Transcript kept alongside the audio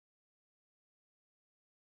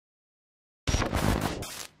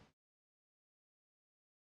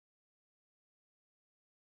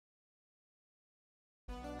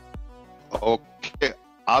Ok,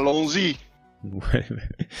 allons-y.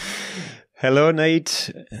 Hello, Nate.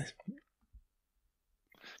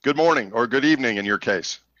 Good morning or good evening in your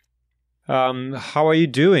case. How are you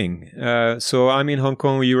doing? So I'm in Hong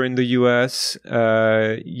Kong, you're in the US.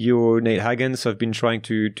 You're Nate Hagens. I've been trying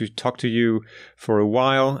to talk to you for a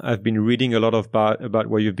while. I've been reading a lot about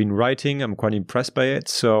what you've been writing. I'm quite impressed by it.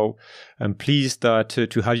 So I'm pleased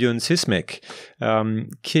to have you on Sismic.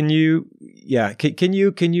 Can you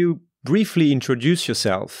briefly introduce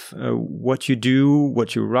yourself? What you do,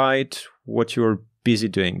 what you write, what you're busy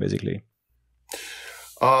doing, basically.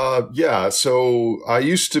 So I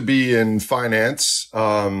used to be in finance.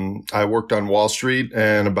 I worked on Wall Street,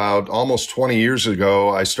 and about almost 20 years ago,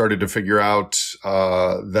 I started to figure out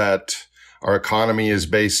that our economy is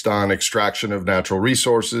based on extraction of natural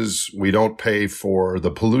resources. We don't pay for the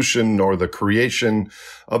pollution nor the creation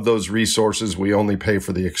of those resources. We only pay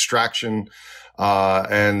for the extraction.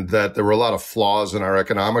 And that there were a lot of flaws in our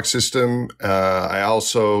economic system. I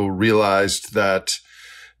also realized that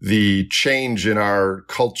the change in our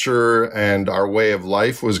culture and our way of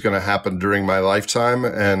life was going to happen during my lifetime.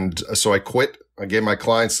 And so I quit. I gave my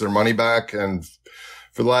clients their money back. And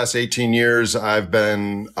for the last 18 years, I've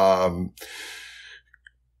been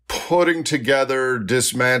putting together,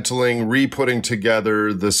 dismantling, re-putting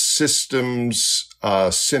together the systems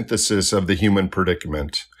synthesis of the human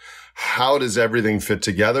predicament. How does everything fit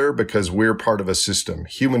together? Because we're part of a system.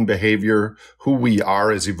 Human behavior, who we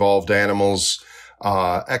are as evolved animals,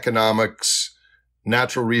 economics,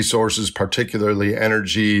 natural resources, particularly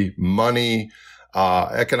energy, money,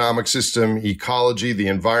 economic system, ecology, the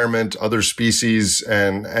environment, other species,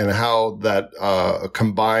 and how that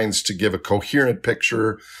combines to give a coherent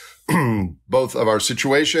picture both of our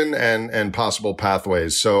situation and possible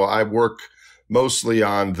pathways. So I work mostly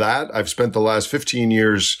on that. I've spent the last 15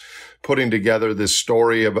 years putting together this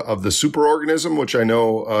story of the superorganism, which I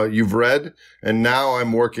know you've read. And now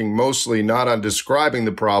I'm working mostly not on describing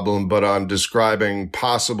the problem, but on describing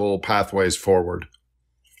possible pathways forward.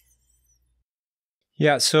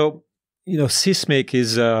 Yeah. So, Sismic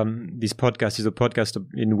is, this podcast is a podcast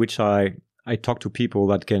in which I talk to people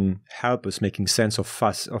that can help us making sense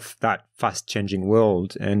of that fast changing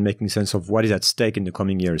world and making sense of what is at stake in the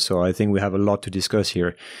coming years. So I think we have a lot to discuss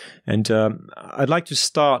here. And I'd like to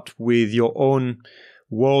start with your own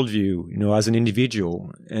worldview, as an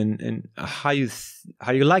individual, and how you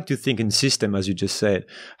like to think in system, as you just said.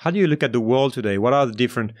 How do you look at the world today? What are the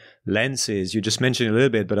different lenses? You just mentioned a little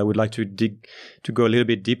bit, but I would like to go a little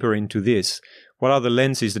bit deeper into this. What are the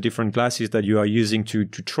lenses, the different glasses that you are using to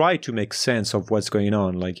try to make sense of what's going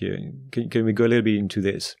on? Like, can we go a little bit into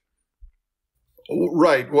this?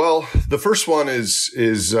 Right. Well, the first one is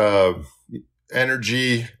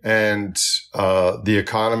energy and the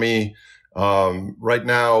economy. Right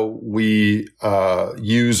now, we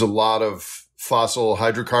use a lot of fossil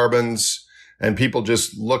hydrocarbons, and people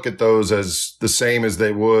just look at those as the same as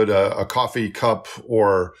they would a coffee cup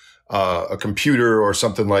or a computer or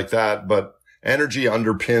something like that. But energy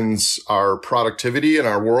underpins our productivity in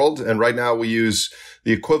our world. And right now we use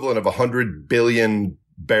the equivalent of 100 billion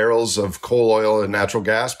barrels of coal oil and natural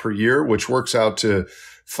gas per year, which works out to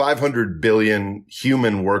 500 billion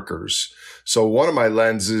human workers. So one of my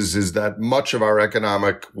lenses is that much of our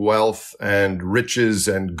economic wealth and riches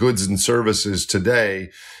and goods and services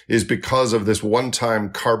today is because of this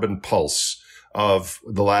one-time carbon pulse of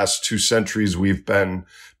the last 2 centuries. We've been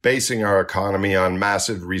basing our economy on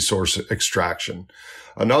massive resource extraction.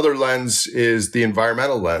 Another lens is the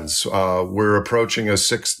environmental lens. We're approaching a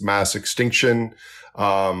 6th mass extinction.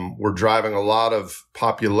 We're driving a lot of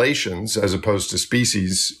populations as opposed to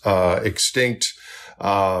species extinct.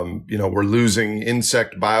 We're losing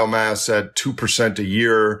insect biomass at 2% a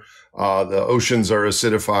year. The oceans are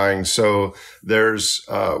acidifying. So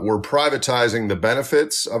we're privatizing the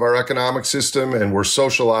benefits of our economic system, and we're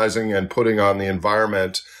socializing and putting on the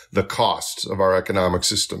environment the costs of our economic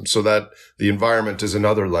system, so that the environment is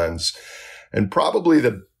another lens. And probably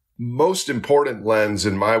the most important lens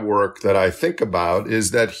in my work that I think about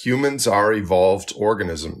is that humans are evolved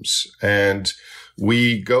organisms, and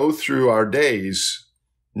we go through our days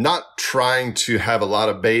not trying to have a lot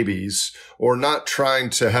of babies or not trying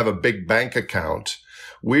to have a big bank account.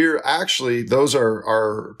 Those are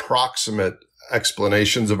our proximate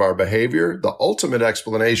explanations of our behavior. The ultimate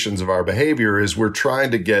explanations of our behavior is we're trying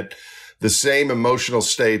to get the same emotional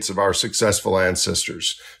states of our successful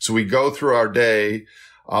ancestors. So we go through our day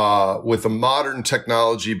with a modern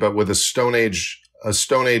technology, but with a Stone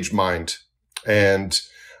Age mind. And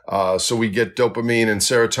so we get dopamine and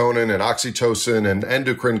serotonin and oxytocin and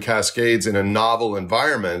endocrine cascades in a novel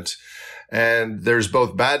environment. And there's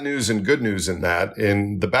both bad news and good news in that.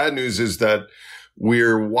 And the bad news is that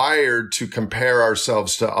we're wired to compare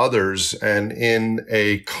ourselves to others. And in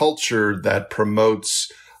a culture that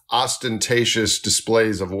promotes ostentatious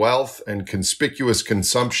displays of wealth and conspicuous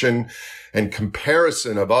consumption and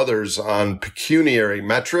comparison of others on pecuniary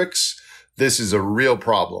metrics, this is a real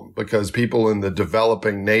problem because people in the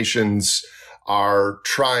developing nations are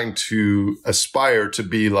trying to aspire to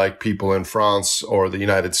be like people in France or the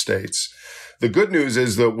United States. The good news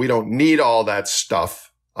is that we don't need all that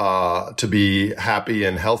stuff to be happy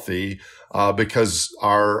and healthy, because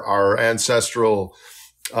our ancestral,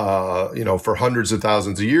 for hundreds of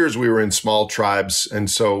thousands of years, we were in small tribes. And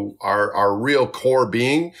so our real core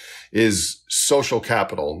being is social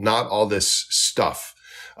capital, not all this stuff.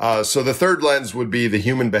 So the third lens would be the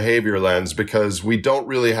human behavior lens, because we don't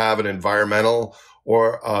really have an environmental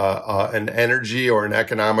or an energy or an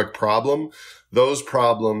economic problem. Those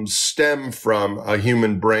problems stem from a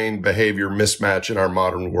human brain behavior mismatch in our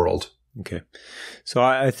modern world. Okay. So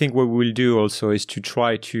I think what we'll do also is to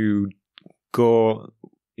try to go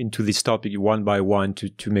into this topic one by one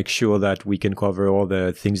to make sure that we can cover all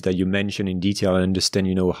the things that you mentioned in detail and understand,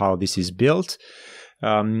 how this is built.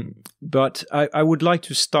 But I would like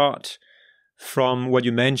to start from what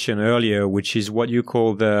you mentioned earlier, which is what you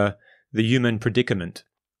call the human predicament,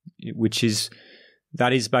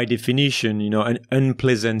 that is by definition, an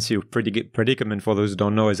unpleasant predicament. For those who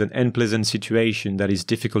don't know, is an unpleasant situation that is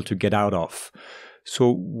difficult to get out of.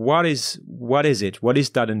 So what is it? What is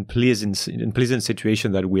that unpleasant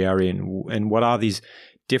situation that we are in? And what are these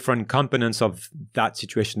different components of that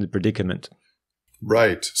situation, the predicament?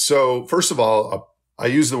 Right. So first of all, I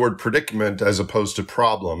use the word predicament as opposed to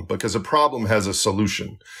problem, because a problem has a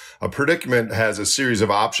solution. A predicament has a series of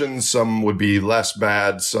options. Some would be less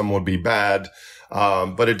bad, some would be bad,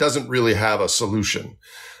 but it doesn't really have a solution.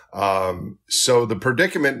 So the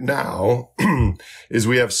predicament now is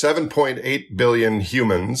we have 7.8 billion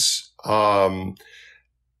humans,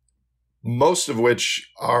 most of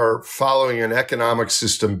which are following an economic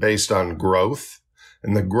system based on growth.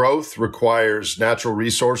 And the growth requires natural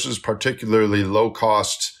resources, particularly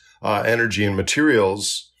low-cost energy and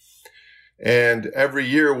materials. And every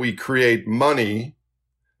year we create money,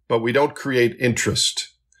 but we don't create interest.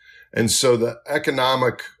 And so the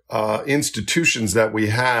economic institutions that we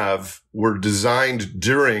have were designed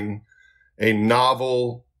during a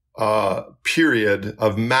novel period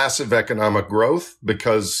of massive economic growth,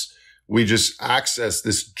 because we just access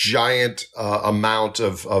this giant amount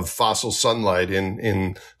of fossil sunlight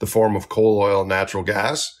in the form of coal, oil, and natural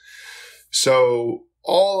gas. So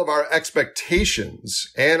all of our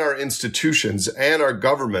expectations and our institutions and our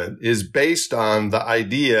government is based on the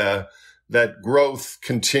idea that growth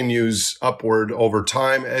continues upward over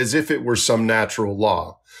time as if it were some natural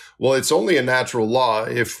law. Well, it's only a natural law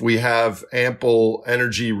if we have ample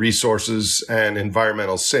energy resources and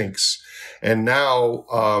environmental sinks. And now,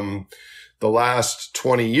 the last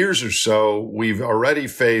 20 years or so, we've already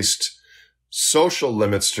faced social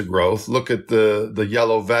limits to growth. Look at the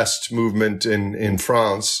yellow vest movement in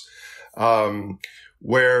France,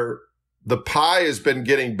 where the pie has been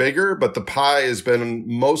getting bigger, but the pie has been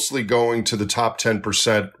mostly going to the top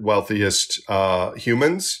 10% wealthiest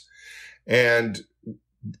humans. And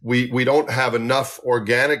we don't have enough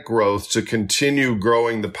organic growth to continue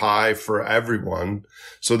growing the pie for everyone.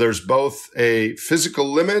 So there's both a physical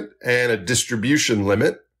limit and a distribution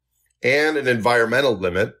limit and an environmental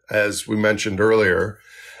limit, as we mentioned earlier.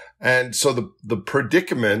 And so the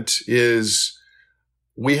predicament is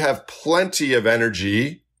we have plenty of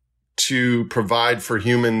energy to provide for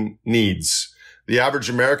human needs. The average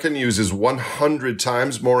American uses 100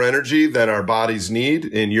 times more energy than our bodies need.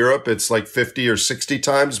 In Europe, it's like 50 or 60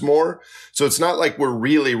 times more. So it's not like we're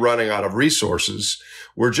really running out of resources.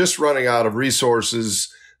 We're just running out of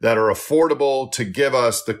resources that are affordable to give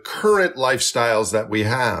us the current lifestyles that we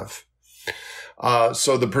have.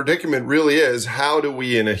 So the predicament really is, how do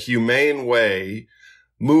we, in a humane way,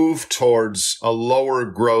 move towards a lower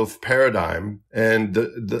growth paradigm? And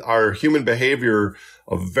our human behavior,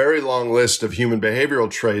 a very long list of human behavioral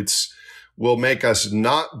traits, will make us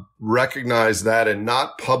not recognize that and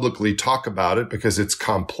not publicly talk about it because it's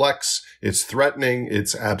complex, it's threatening,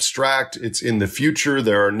 it's abstract, it's in the future.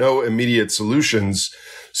 There are no immediate solutions.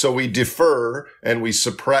 So we defer and we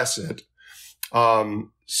suppress it.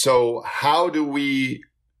 So how do we,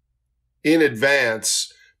 in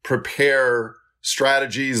advance, prepare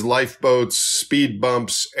strategies, lifeboats, speed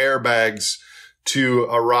bumps, airbags to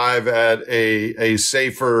arrive at a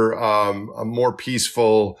safer, a more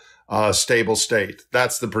peaceful, stable state?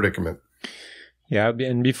 That's the predicament. Yeah,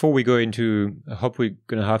 and before we go into, I hope we're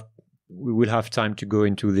going to have we will have time to go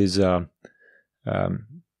into these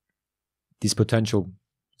potential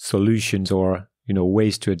solutions or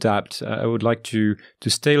ways to adapt. I would like to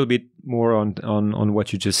stay a little bit more on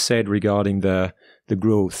what you just said regarding the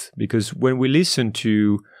growth, because when we listen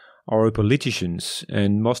to our politicians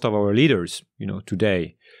and most of our leaders,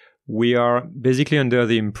 today, we are basically under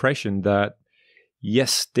the impression that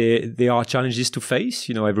yes, there are challenges to face.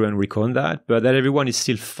 Everyone reckons that, but that everyone is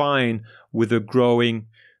still fine with a growing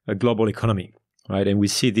global economy, right? And we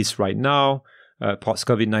see this right now. Post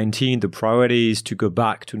COVID-19, the priority is to go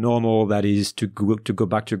back to normal. That is to go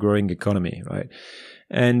back to growing economy, right?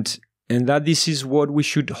 And that this is what we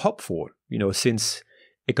should hope for. Since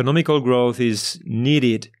economical growth is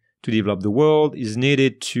needed to develop the world, is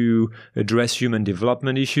needed to address human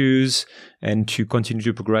development issues and to continue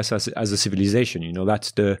to progress as a civilization.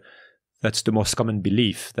 That's the most common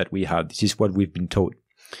belief that we have. This is what we've been taught.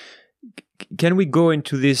 Can we go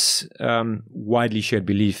into this widely shared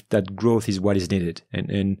belief that growth is what is needed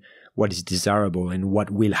and what is desirable and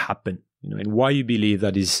what will happen? And why you believe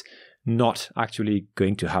that is not actually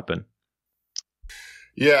going to happen?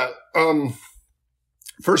 Yeah.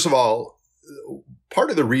 First of all, part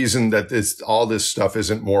of the reason that all this stuff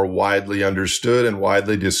isn't more widely understood and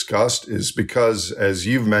widely discussed is because, as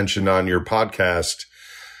you've mentioned on your podcast,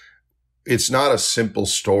 it's not a simple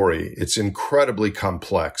story. It's incredibly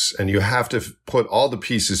complex, and you have to put all the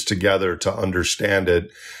pieces together to understand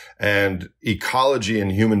it. And ecology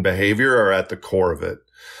and human behavior are at the core of it.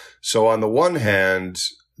 So on the one hand,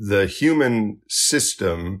 the human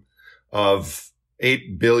system of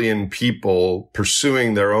 8 billion people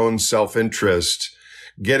pursuing their own self-interest,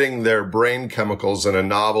 getting their brain chemicals in a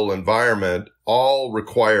novel environment, all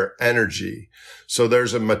require energy. So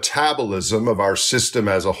there's a metabolism of our system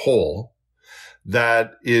as a whole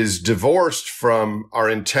that is divorced from our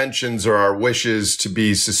intentions or our wishes to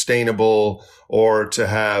be sustainable or to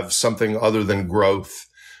have something other than growth.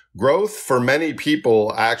 Growth for many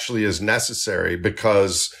people actually is necessary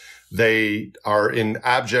because they are in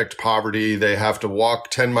abject poverty. They have to walk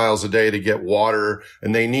 10 miles a day to get water,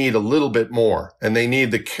 and they need a little bit more. And they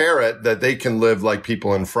need the carrot that they can live like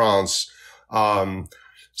people in France.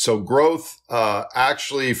 So growth,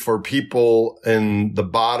 actually for people in the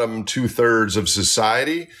bottom 2/3 of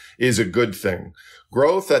society is a good thing.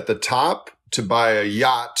 Growth at the top to buy a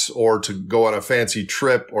yacht or to go on a fancy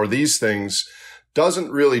trip or these things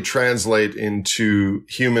doesn't really translate into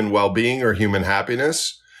human well-being or human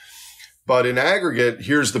happiness. But in aggregate,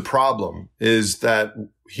 here's the problem, is that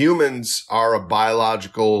humans are a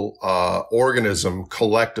biological organism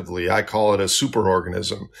collectively. I call it a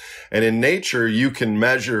superorganism. And in nature, you can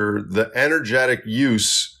measure the energetic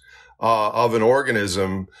use of an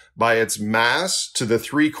organism by its mass to the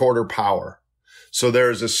 3/4 power. So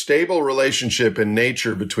there's a stable relationship in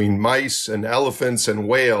nature between mice and elephants and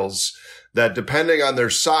whales that, depending on their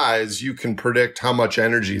size, you can predict how much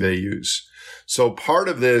energy they use. So part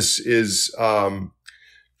of this is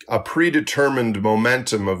a predetermined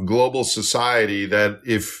momentum of global society that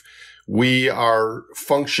if we are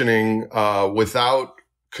functioning without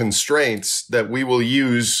constraints, that we will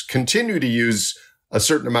continue to use a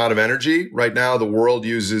certain amount of energy. Right now, the world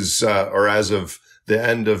uses, or as of the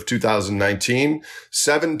end of 2019,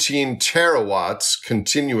 17 terawatts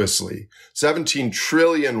continuously, 17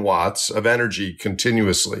 trillion watts of energy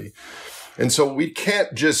continuously. And so we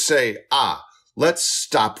can't just say, let's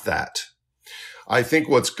stop that. I think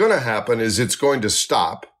what's going to happen is it's going to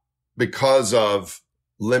stop because of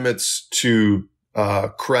limits to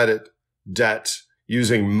credit, debt,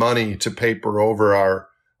 using money to paper over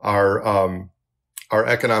our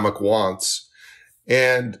economic wants.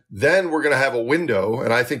 And then we're going to have a window,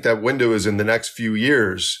 and I think that window is in the next few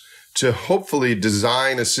years, to hopefully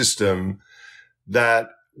design a system that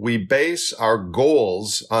we base our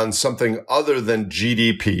goals on something other than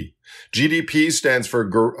GDP. GDP stands for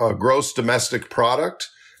gross domestic product.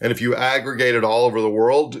 And if you aggregate it all over the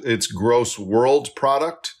world, it's gross world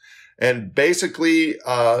product. And basically,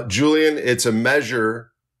 Julian, it's a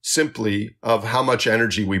measure simply of how much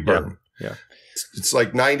energy we burn. Yeah. It's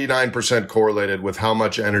like 99% correlated with how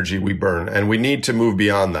much energy we burn. And we need to move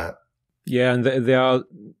beyond that. Yeah. And there are,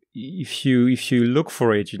 if you look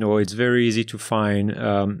for it, it's very easy to find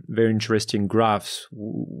very interesting graphs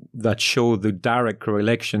that show the direct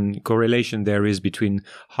correlation there is between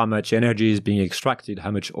how much energy is being extracted,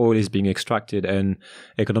 how much oil is being extracted, and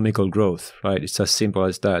economical growth, right? It's as simple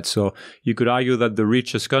as that. So you could argue that the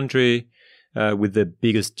richest country with the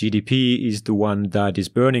biggest GDP is the one that is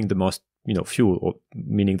burning the most, fuel, or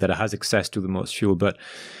meaning that it has access to the most fuel. But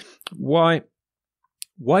why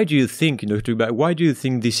do you think, why do you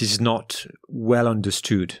think this is not well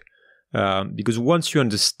understood Because once you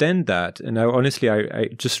understand that, and I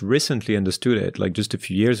just recently understood it, like just a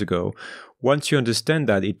few years ago, once you understand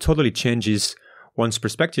that, it totally changes one's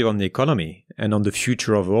perspective on the economy and on the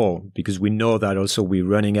future overall, because we know that also we're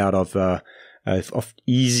running out of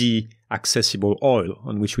easy, accessible oil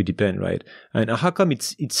on which we depend, right? And how come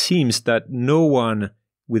it seems that no one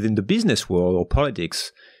within the business world or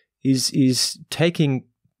politics is taking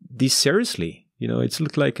this seriously? It's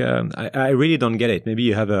looked like I really don't get it. Maybe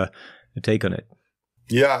you have a take on it.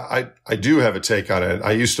 Yeah, I do have a take on it.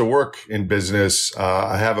 I used to work in business.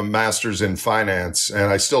 I have a master's in finance,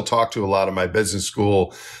 and I still talk to a lot of my business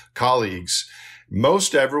school colleagues.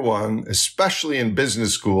 Most everyone, especially in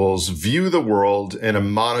business schools, view the world in a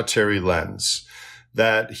monetary lens,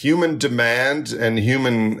 that human demand and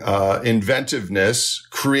human inventiveness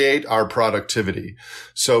create our productivity.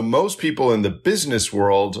 So most people in the business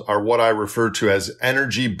world are what I refer to as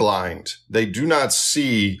energy blind. They do not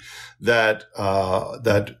see that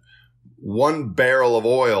one barrel of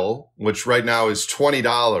oil, which right now is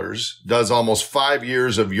 $20, does almost 5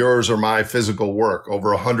 years of yours or my physical work,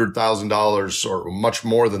 over $100,000 or much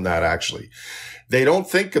more than that, actually. They don't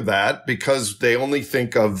think of that because they only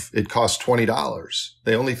think of it costs $20.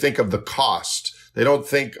 They only think of the cost. They don't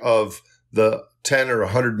think of the 10 or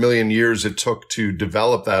 100 million years it took to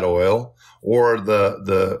develop that oil or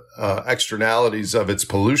the externalities of its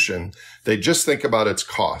pollution. They just think about its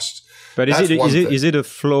cost. But is it a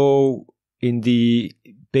flaw in the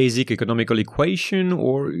basic economical equation,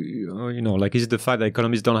 or is it the fact that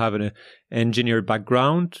economists don't have an engineer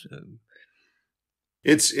background?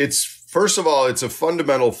 It's first of all, it's a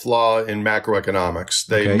fundamental flaw in macroeconomics.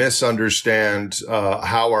 They misunderstand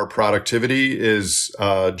how our productivity is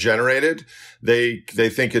generated. They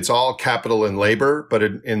think it's all capital and labor, but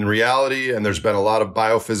in reality, and there's been a lot of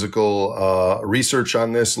biophysical research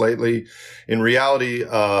on this lately, in reality,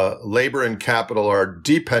 labor and capital are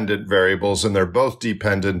dependent variables, and they're both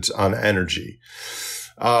dependent on energy.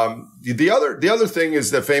 The other thing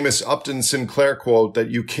is the famous Upton Sinclair quote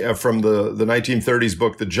that from the 1930s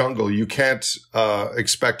book, The Jungle. You can't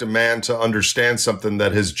expect a man to understand something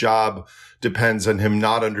that his job depends on him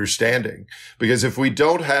not understanding. Because if we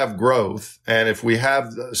don't have growth, and if we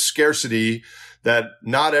have scarcity that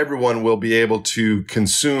not everyone will be able to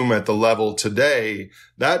consume at the level today,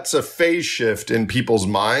 that's a phase shift in people's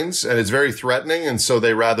minds, and it's very threatening, and so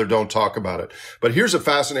they rather don't talk about it. But here's a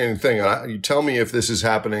fascinating thing. You tell me if this is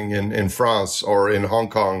happening in France or in Hong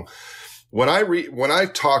Kong. When I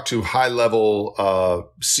talk to high-level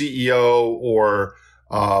CEO or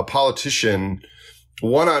politician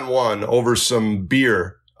one-on-one over some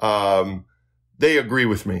beer, they agree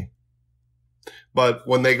with me. But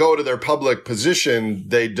when they go to their public position,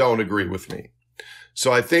 they don't agree with me.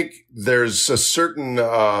 So I think there's a certain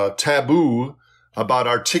taboo about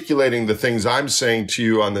articulating the things I'm saying to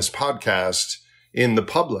you on this podcast in the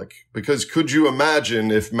public. Because could you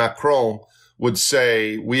imagine if Macron would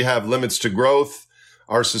say, we have limits to growth,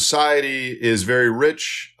 our society is very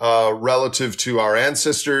rich relative to our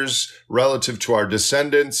ancestors, relative to our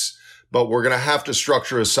descendants, but we're going to have to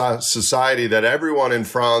structure a society that everyone in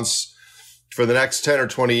France for the next 10 or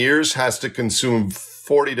 20 years has to consume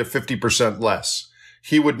 40 to 50% less.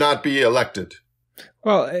 He would not be elected.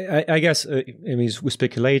 Well, I guess, we're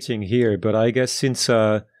speculating here, but I guess since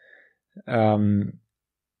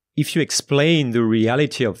if you explain the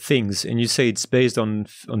reality of things and you say it's based on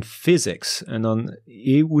physics and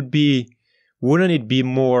wouldn't it be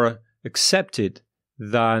more accepted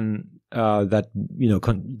than that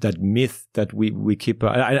myth that we keep?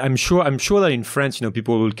 I'm sure that in France,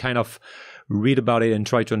 people will kind of read about it and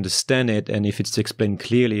try to understand it, and if it's explained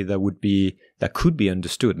clearly, that could be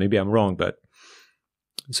understood. Maybe I'm wrong, but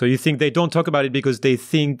so you think they don't talk about it because they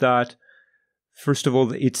think that, first of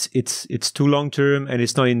all, it's too long term and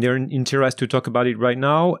it's not in their interest to talk about it right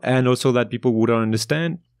now, and also that people wouldn't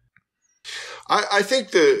understand? I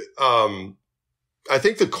think the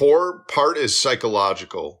core part is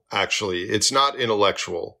psychological, actually. It's not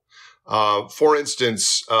intellectual. For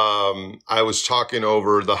instance, I was talking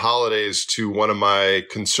over the holidays to one of my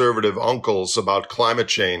conservative uncles about climate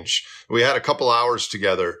change. We had a couple hours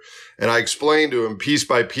together, and I explained to him piece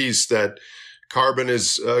by piece that carbon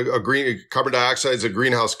dioxide is a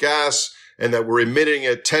greenhouse gas, and that we're emitting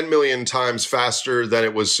it 10 million times faster than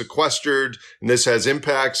it was sequestered, and this has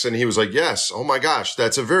impacts. And he was like, yes, oh my gosh,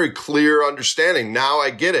 that's a very clear understanding. Now I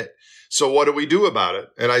get it. So what do we do about it?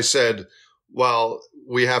 And I said, well,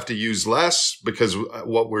 we have to use less because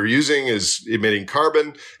what we're using is emitting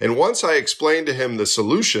carbon. And once I explained to him the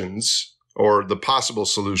solutions, or the possible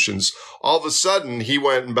solutions, all of a sudden he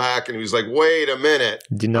went back and he was like, wait a minute,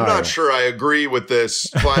 Denial. I'm not sure I agree with this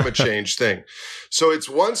climate change thing. So it's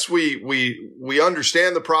once we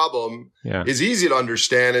understand the problem, is easy to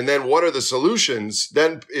understand, and then what are the solutions,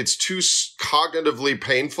 then it's too cognitively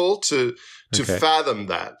painful to fathom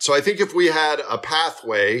that. So I think if we had a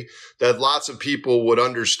pathway that lots of people would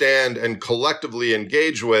understand and collectively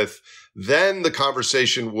engage with, then the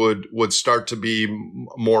conversation would start to be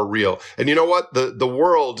more real. And you know what? The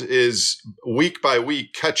world is week by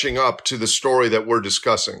week catching up to the story that we're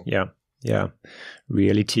discussing. Yeah.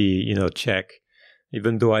 Reality, check.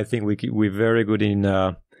 Even though I think we're very good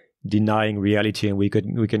in denying reality, and we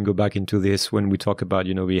can go back into this when we talk about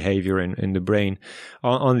behavior and the brain.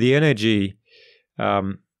 On the energy,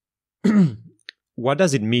 what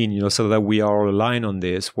does it mean? So that we are aligned on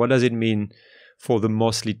this. What does it mean for the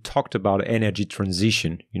mostly talked about energy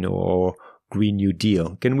transition, or Green New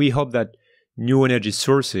Deal? Can we hope that new energy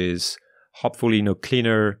sources, hopefully,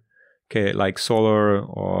 cleaner, like solar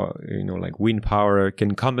or, like wind power,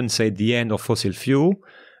 can compensate the end of fossil fuel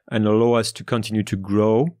and allow us to continue to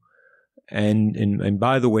grow? And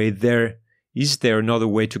by the way, is there another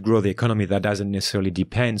way to grow the economy that doesn't necessarily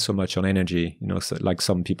depend so much on energy? So like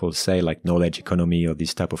some people say, like knowledge economy or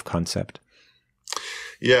this type of concept.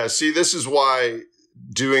 Yeah. See, this is why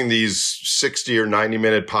doing these 60 or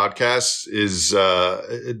 90-minute podcasts is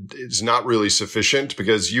not really sufficient,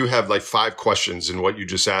 because you have like 5 questions in what you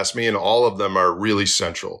just asked me, and all of them are really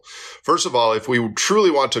central. First of all, if we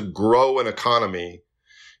truly want to grow an economy,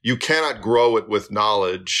 you cannot grow it with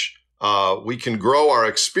knowledge. We can grow our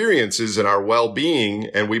experiences and our well-being,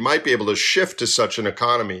 and we might be able to shift to such an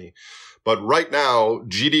economy. But right now,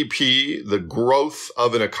 GDP, the growth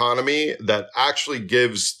of an economy that actually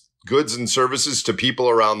gives goods and services to people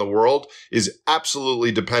around the world, is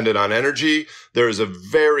absolutely dependent on energy. There is a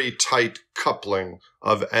very tight coupling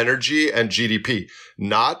of energy and GDP.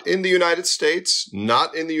 Not in the United States,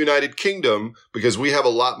 not in the United Kingdom, because we have a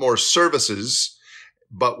lot more services,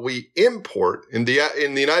 but we import. In the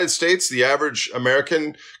United States, the average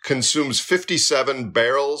American consumes 57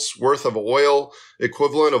 barrels worth of oil,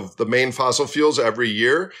 equivalent of the main fossil fuels, every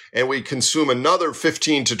year. And we consume another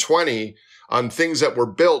 15 to 20 on things that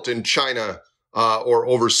were built in China or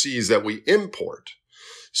overseas that we import.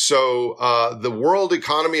 So the world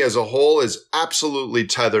economy as a whole is absolutely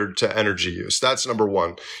tethered to energy use. That's number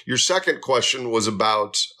one. Your second question was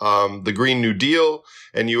about the Green New Deal,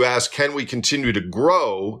 and you asked, can we continue to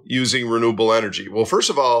grow using renewable energy? Well, first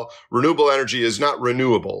of all, renewable energy is not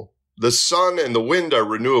renewable. The sun and the wind are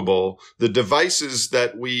renewable. The devices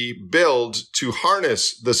that we build to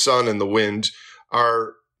harness the sun and the wind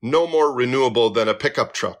are no more renewable than a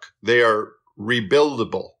pickup truck. They are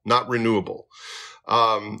rebuildable, not renewable.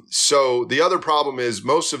 So the other problem is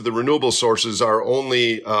most of the renewable sources are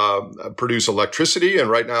only produce electricity. And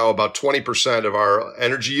right now, about 20% of our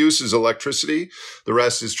energy use is electricity. The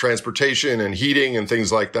rest is transportation and heating and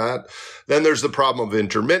things like that. Then there's the problem of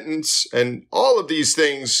intermittence. And all of these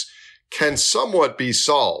things can somewhat be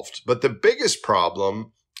solved. But the biggest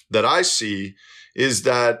problem that I see is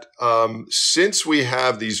that since we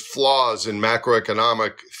have these flaws in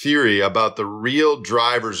macroeconomic theory about the real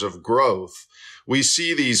drivers of growth, we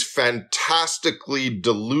see these fantastically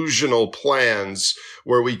delusional plans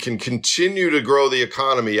where we can continue to grow the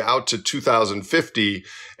economy out to 2050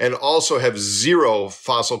 and also have zero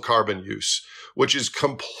fossil carbon use, which is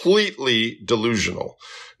completely delusional.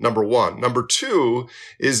 Number one. Number two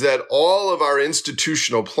is that all of our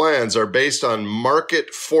institutional plans are based on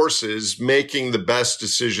market forces making the best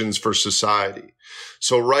decisions for society.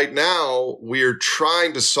 So right now, we're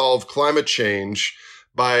trying to solve climate change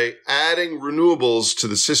by adding renewables to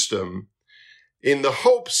the system in the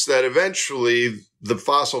hopes that eventually the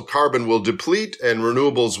fossil carbon will deplete and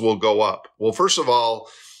renewables will go up. Well, first of all,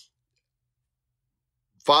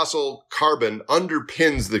 fossil carbon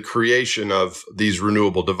underpins the creation of these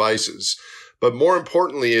renewable devices. But more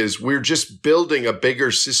importantly is we're just building a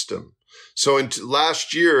bigger system. So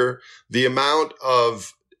last year, the amount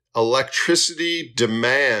of electricity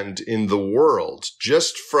demand in the world,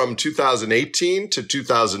 just from 2018 to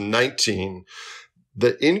 2019,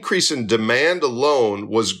 the increase in demand alone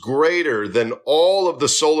was greater than all of the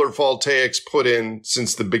solar voltaics put in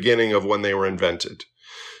since the beginning of when they were invented.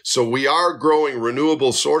 So we are growing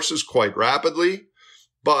renewable sources quite rapidly,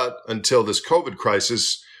 but until this COVID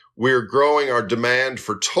crisis, we're growing our demand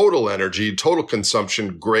for total energy, total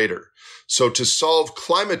consumption greater. So to solve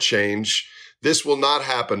climate change, this will not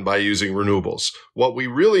happen by using renewables. What we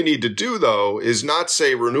really need to do, though, is not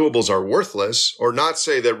say renewables are worthless or not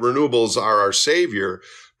say that renewables are our savior,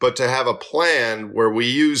 but to have a plan where we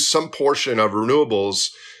use some portion of renewables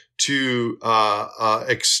to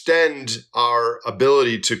extend our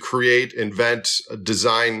ability to create, invent,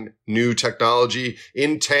 design new technology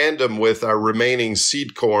in tandem with our remaining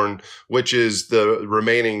seed corn, which is the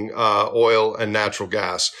remaining oil and natural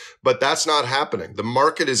gas. But that's not happening. The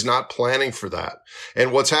market is not planning for that.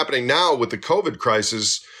 And what's happening now with the COVID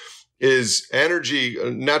crisis is energy,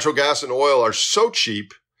 natural gas and oil are so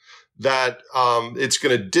cheap that it's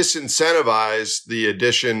going to disincentivize the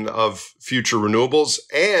addition of future renewables,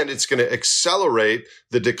 and it's going to accelerate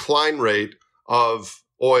the decline rate of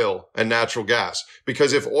oil and natural gas.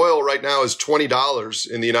 Because if oil right now is $20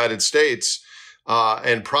 in the United States,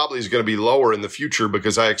 and probably is going to be lower in the future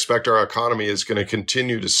because I expect our economy is going to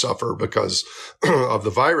continue to suffer because of the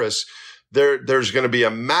virus, there's going to be a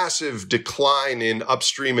massive decline in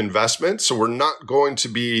upstream investment. So we're not going to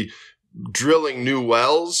be drilling new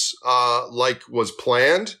wells like was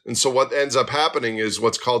planned. And so what ends up happening is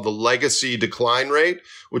what's called the legacy decline rate,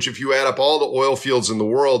 which if you add up all the oil fields in the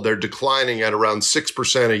world, they're declining at around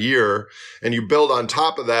 6% a year. And you build on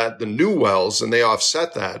top of that the new wells and they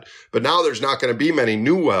offset that. But now there's not going to be many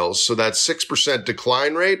new wells. So that 6%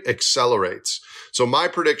 decline rate accelerates. So my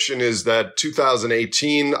prediction is that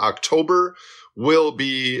 2018 October will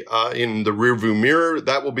be in the rearview mirror.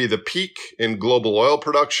 That will be the peak in global oil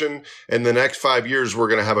production. And the next 5 years, we're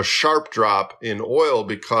going to have a sharp drop in oil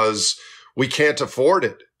because we can't afford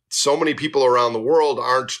it. So many people around the world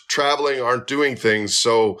aren't traveling, aren't doing things.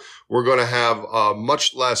 So we're going to have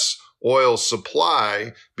much less oil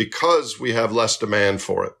supply because we have less demand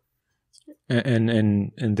for it.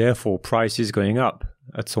 And therefore price is going up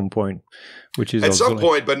at some point, which is at some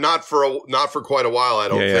point, but not for quite a while, I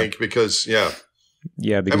don't think, because because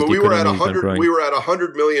I mean, we were at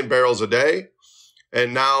 100 million barrels a day,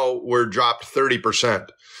 and now we're dropped 30%.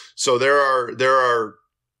 So there are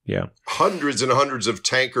hundreds and hundreds of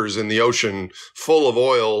tankers in the ocean full of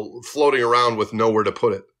oil floating around with nowhere to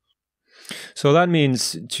put it. So that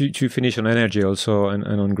means to finish on energy also and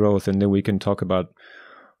on growth, and then we can talk about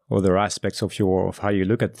other aspects of how you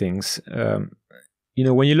look at things.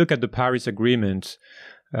 When you look at the Paris Agreement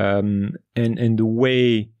and the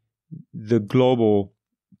way the global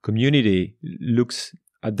community looks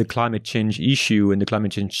at the climate change issue and the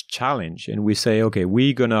climate change challenge, and we say, okay,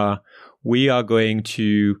 we have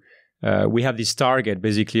this target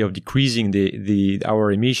basically of decreasing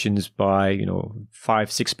our emissions by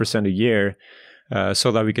 5-6% a year,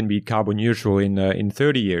 so that we can be carbon neutral in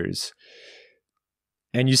 30 years.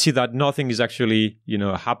 And you see that nothing is actually,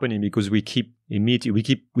 happening because we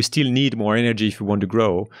still need more energy if we want to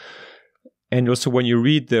grow. And also when you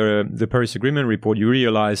read the Paris Agreement report, you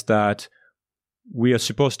realize that we are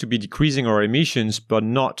supposed to be decreasing our emissions, but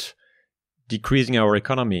not decreasing our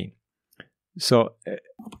economy. So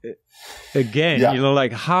again,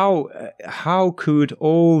 how could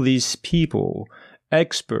all these people,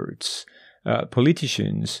 experts,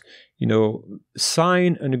 politicians,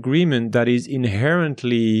 sign an agreement that is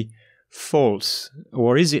inherently false?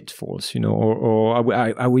 Or is it false? Or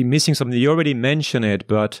are we missing something? You already mentioned it,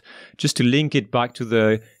 but just to link it back to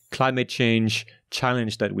the climate change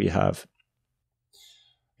challenge that we have.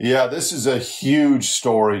 Yeah, this is a huge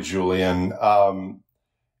story, Julian.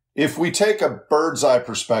 If we take a bird's eye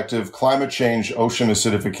perspective, climate change, ocean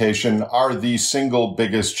acidification are the single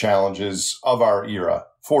biggest challenges of our era,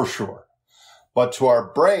 for sure. But to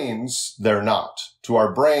our brains, they're not. To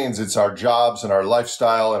our brains, it's our jobs and our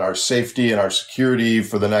lifestyle and our safety and our security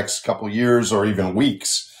for the next couple of years or even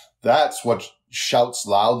weeks. That's what shouts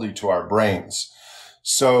loudly to our brains.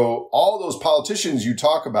 So all those politicians you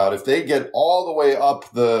talk about, if they get all the way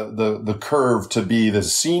up the curve to be the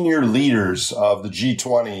senior leaders of the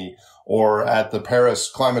G20 or at the Paris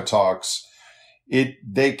climate talks,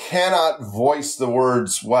 they cannot voice the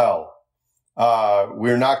words,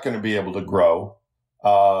 we're not going to be able to grow,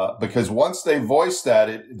 because once they voice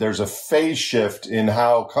that, there's a phase shift in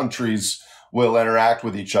how countries will interact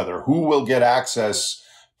with each other. Who will get access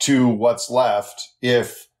to what's left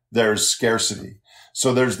if there's scarcity?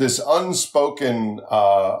 So there's this unspoken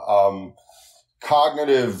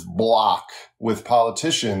cognitive block with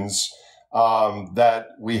politicians that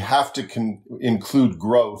we have to include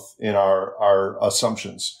growth in our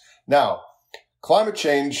assumptions. Now, climate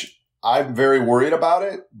change, I'm very worried about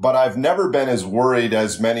it, but I've never been as worried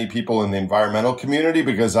as many people in the environmental community,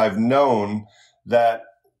 because I've known that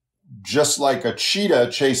just like a cheetah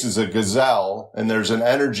chases a gazelle and there's an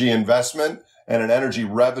energy investment and an energy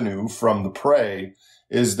revenue from the prey,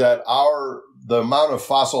 is that the amount of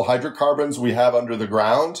fossil hydrocarbons we have under the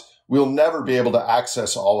ground, we'll never be able to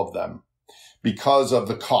access all of them because of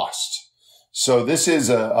the cost. So this is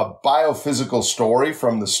a biophysical story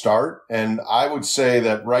from the start. And I would say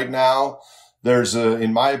that right now there's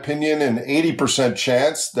in my opinion, an 80%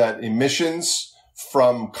 chance that emissions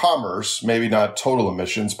from commerce, maybe not total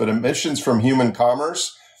emissions, but emissions from human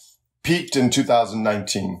commerce peaked in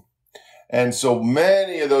 2019. And so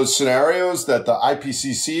many of those scenarios that the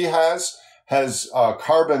IPCC has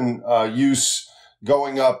carbon use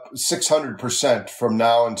going up 600% from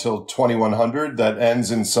now until 2100. That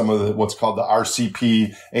ends in some of what's called the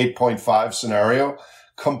RCP 8.5 scenario.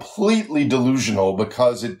 Completely delusional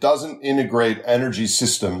because it doesn't integrate energy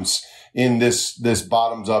systems in this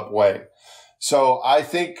bottoms up way. So I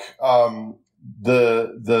think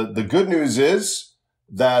the good news is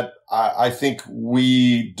that I think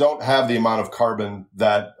we don't have the amount of carbon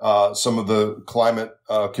that some of the climate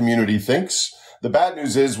community thinks. The bad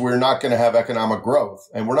news is we're not going to have economic growth,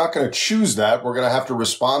 and we're not going to choose that. We're going to have to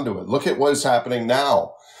respond to it. Look at what is happening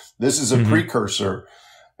now. This is a precursor.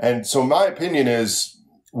 And so my opinion is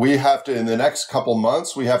we have to, in the next couple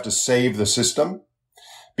months, we have to save the system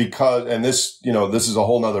because, and this, this is a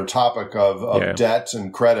whole nother topic of debt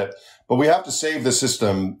and credit, but we have to save the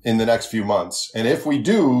system in the next few months. And if we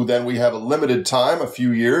do, then we have a limited time, a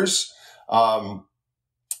few years,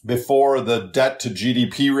 before the debt to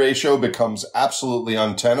GDP ratio becomes absolutely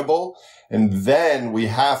untenable. And then we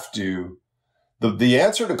have to, the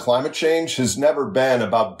answer to climate change has never been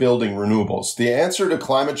about building renewables. The answer to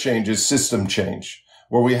climate change is system change,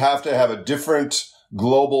 where we have to have a different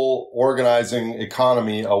global organizing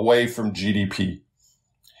economy away from GDP.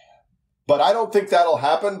 But I don't think that'll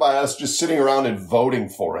happen by us just sitting around and voting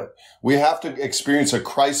for it. We have to experience a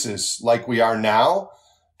crisis like we are now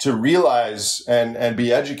to realize and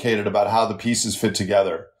be educated about how the pieces fit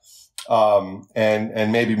together,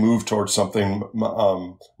 and maybe move towards something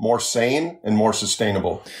more sane and more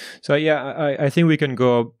sustainable. So I think we can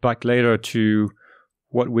go back later to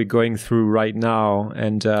what we're going through right now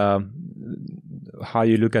and how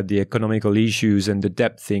you look at the economical issues and the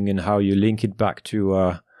debt thing and how you link it back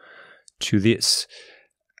to this.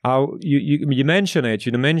 You mentioned it.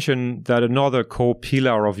 You mentioned that another core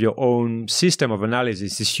pillar of your own system of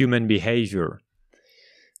analysis is human behavior,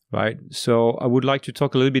 right? So I would like to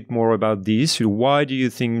talk a little bit more about this. Why do you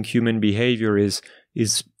think human behavior is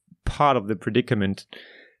part of the predicament,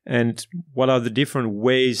 and what are the different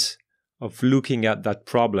ways of looking at that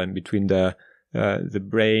problem between the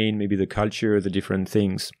brain, maybe the culture, the different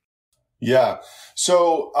things? Yeah.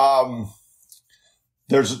 So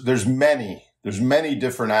there's many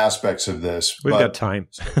different aspects of this. We've got time.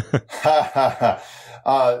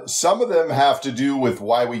 Some of them have to do with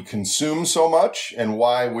why we consume so much and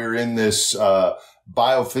why we're in this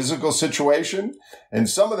biophysical situation. And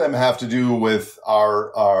some of them have to do with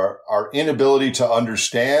our inability to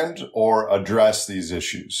understand or address these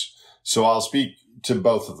issues. So I'll speak to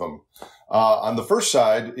both of them. On the first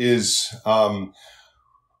side is,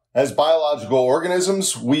 as biological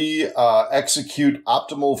organisms, we execute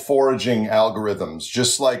optimal foraging algorithms.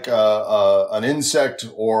 Just like an insect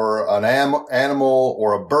or an animal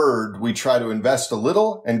or a bird, we try to invest a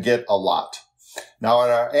little and get a lot. Now, in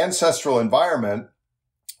our ancestral environment,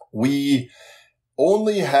 we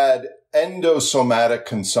only had endosomatic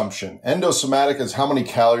consumption. Endosomatic is how many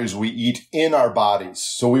calories we eat in our bodies.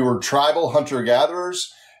 So we were tribal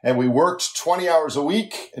hunter-gatherers, and we worked 20 hours a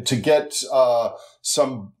week to get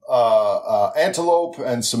some antelope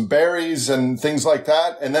and some berries and things like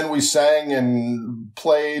that. And then we sang and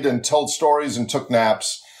played and told stories and took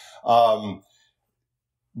naps.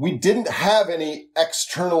 We didn't have any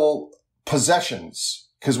external possessions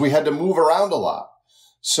because we had to move around a lot.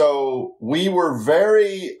 So we were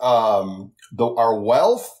very, our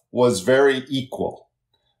wealth was very equal,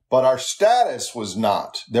 but our status was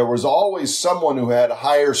not. There was always someone who had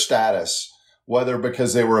higher status, whether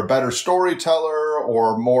because they were a better storyteller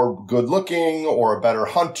or more good looking or a better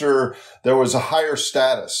hunter. There was a higher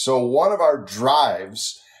status. So one of our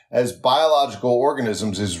drives as biological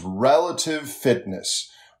organisms is relative fitness,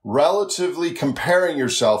 relatively comparing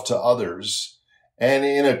yourself to others. And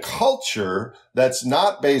in a culture that's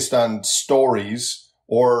not based on stories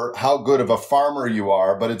or how good of a farmer you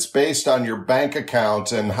are, but it's based on your bank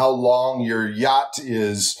account and how long your yacht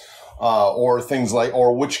is, or things like,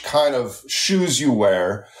 or which kind of shoes you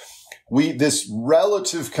wear. This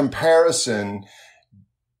relative comparison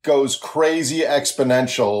goes crazy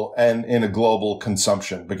exponential and in a global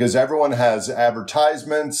consumption because everyone has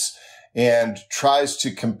advertisements and tries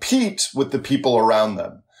to compete with the people around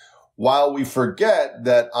them. While we forget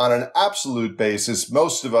that on an absolute basis,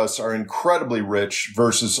 most of us are incredibly rich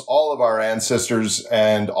versus all of our ancestors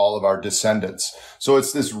and all of our descendants. So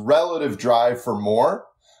it's this relative drive for more.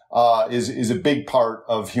 is a big part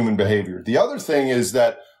of human behavior. The other thing is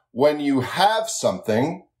that when you have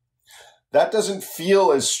something, that doesn't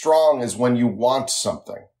feel as strong as when you want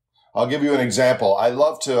something. I'll give you an example. I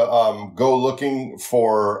love to go looking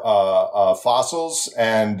for fossils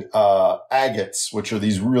and agates, which are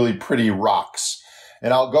these really pretty rocks.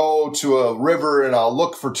 And I'll go to a river and I'll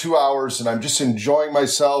look for 2 hours and I'm just enjoying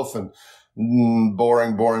myself and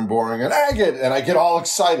boring, an agate. And I get all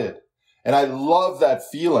excited. And I love that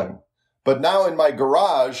feeling. But now in my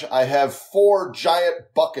garage, I have 4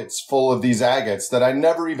 giant buckets full of these agates that I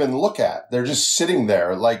never even look at. They're just sitting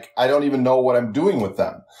there like I don't even know what I'm doing with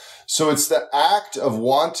them. So it's the act of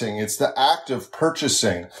wanting. It's the act of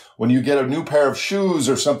purchasing. When you get a new pair of shoes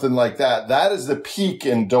or something like that, that is the peak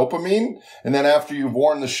in dopamine. And then after you've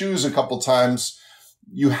worn the shoes a couple times,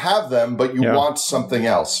 you have them, but you want something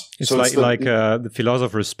else. It's so like the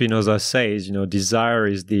philosopher Spinoza says, desire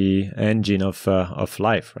is the engine of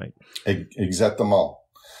life, right? Exactement.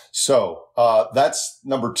 So that's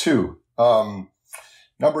number 2.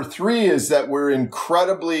 Number 3 is that we're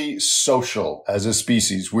incredibly social as a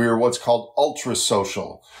species. We're what's called ultra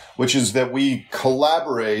social, which is that we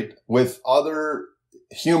collaborate with other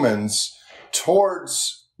humans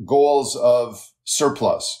towards goals of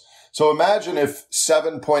surplus. So imagine if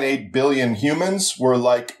 7.8 billion humans were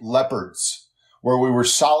like leopards, where we were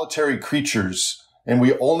solitary creatures and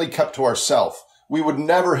we only kept to ourselves. We would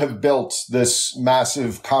never have built this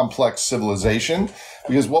massive, complex civilization,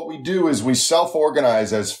 because what we do is we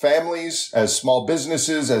self-organize as families, as small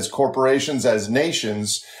businesses, as corporations, as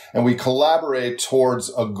nations, and we collaborate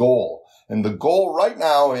towards a goal. And the goal right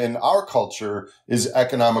now in our culture is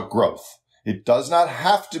economic growth. It does not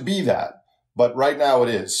have to be that, but right now it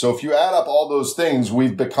is. So if you add up all those things,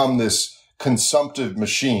 we've become this consumptive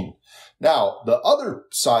machine. Now, the other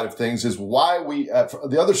side of things is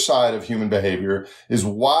the other side of human behavior is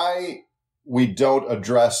why we don't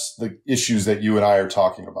address the issues that you and I are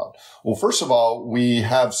talking about. Well, first of all, we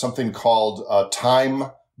have something called a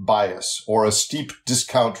time bias or a steep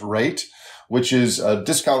discount rate, which is a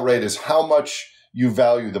discount rate is how much you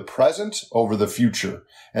value the present over the future.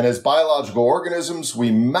 And as biological organisms,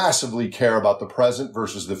 we massively care about the present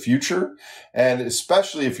versus the future. And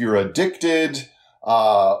especially if you're addicted,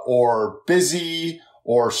 or busy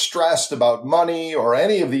or stressed about money or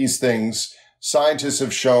any of these things, scientists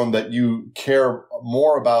have shown that you care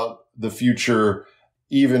more about the future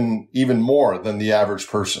even more than the average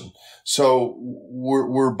person. So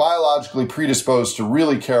we're biologically predisposed to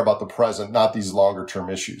really care about the present, not these longer term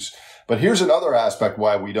issues. But here's another aspect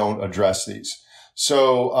why we don't address these.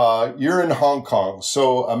 So, you're in Hong Kong.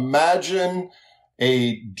 So imagine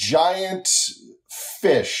a giant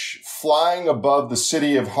fish flying above the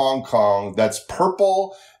city of Hong Kong that's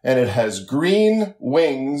purple and it has green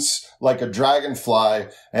wings like a dragonfly,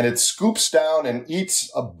 and it scoops down and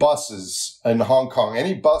eats buses in Hong Kong.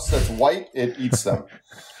 Any bus that's white, it eats them.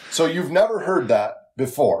 So you've never heard that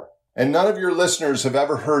before, and none of your listeners have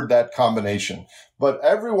ever heard that combination. But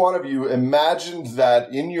every one of you imagined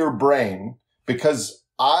that in your brain because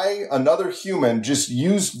another human, just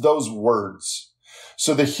used those words.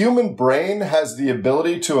 So the human brain has the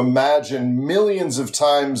ability to imagine millions of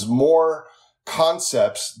times more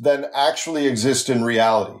concepts than actually exist in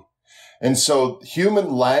reality. And so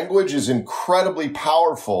human language is incredibly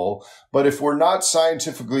powerful, but if we're not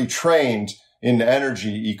scientifically trained in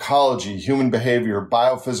energy, ecology, human behavior,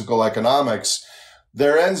 biophysical economics,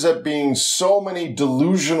 there ends up being so many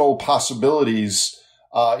delusional possibilities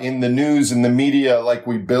in the news and the media, like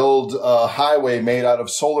we build a highway made out of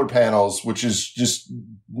solar panels, which is just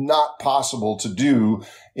not possible to do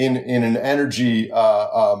in an energy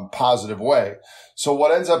positive way. So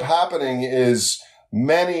what ends up happening is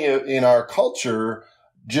many in our culture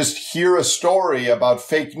just hear a story about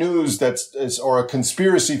fake news or a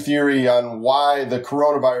conspiracy theory on why the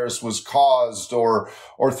coronavirus was caused or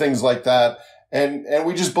things like that. And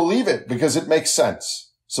we just believe it because it makes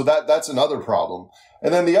sense. So that's another problem.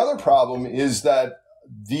 And then the other problem is that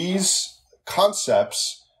these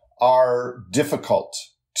concepts are difficult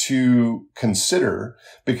to consider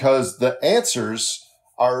because the answers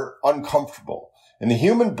are uncomfortable. In the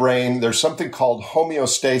human brain, there's something called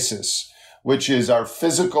homeostasis, which is our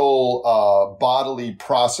physical bodily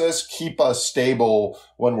process, keep us stable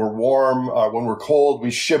when we're warm, when we're cold, we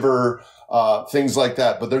shiver, things like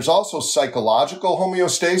that. But there's also psychological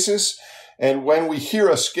homeostasis. And when we hear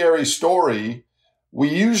a scary story, we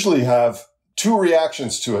usually have 2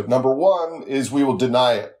 reactions to it. Number 1 is we will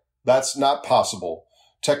deny it. That's not possible.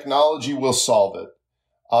 Technology will solve it.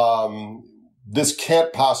 This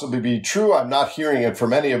can't possibly be true. I'm not hearing it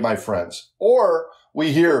from any of my friends. Or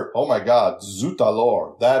we hear, oh my God, zut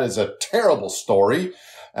alors, that is a terrible story.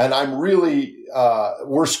 And I'm really,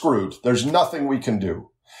 we're screwed. There's nothing we can do.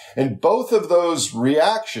 And both of those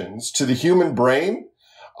reactions to the human brain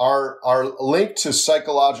are linked to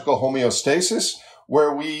psychological homeostasis,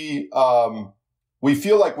 where we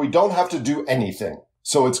feel like we don't have to do anything.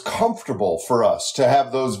 So it's comfortable for us to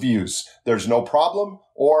have those views. There's no problem,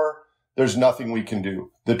 or there's nothing we can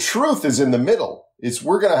do. The truth is in the middle.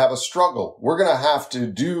 We're going to have a struggle. We're going to have to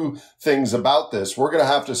do things about this. We're going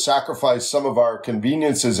to have to sacrifice some of our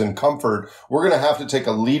conveniences and comfort. We're going to have to take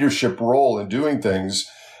a leadership role in doing things.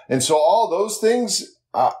 And so all those things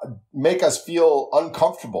make us feel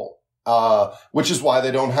uncomfortable, which is why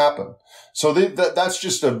they don't happen. So that's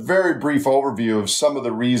just a very brief overview of some of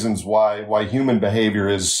the reasons why human behavior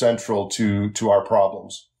is central to our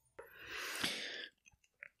problems.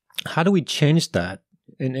 How do we change that?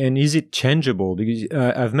 And is it changeable? Because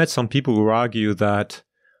I've met some people who argue that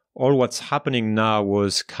all what's happening now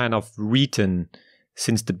was kind of written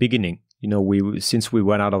since the beginning. Since we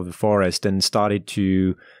went out of the forest and started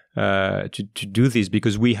to do this,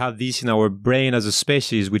 because we have this in our brain as a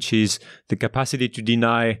species, which is the capacity to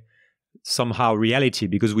deny somehow reality,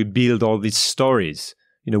 because we build all these stories.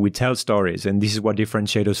 We tell stories, and this is what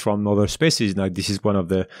differentiates us from other species. Now, this is one of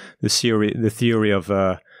the theory of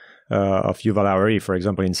Yuval Harari, for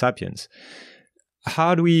example, in *Sapiens*.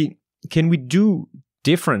 Can we do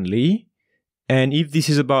differently? And if this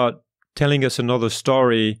is about telling us another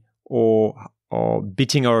story or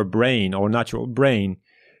beating our brain, our natural brain,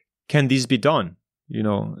 can this be done?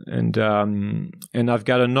 And I've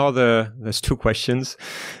got there's two questions,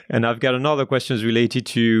 and I've got another question related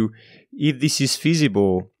to, if this is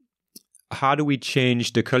feasible, how do we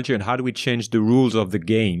change the culture and how do we change the rules of the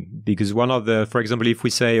game? Because for example, if we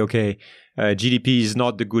say, okay, GDP is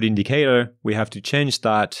not the good indicator, we have to change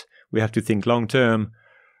that. We have to think long term.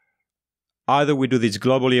 Either we do this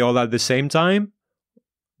globally all at the same time,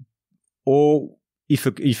 or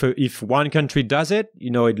if one country does it,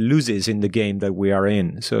 it loses in the game that we are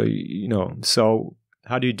in. So, so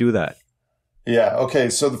how do you do that? Yeah. Okay.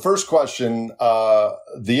 So the first question,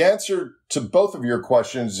 the answer to both of your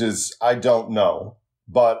questions is I don't know,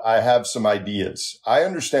 but I have some ideas. I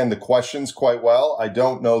understand the questions quite well. I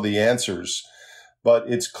don't know the answers, but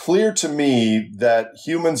it's clear to me that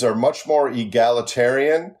humans are much more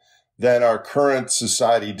egalitarian than our current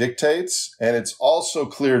society dictates. And it's also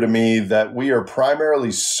clear to me that we are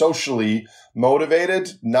primarily socially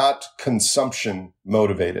motivated, not consumption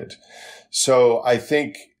motivated. So I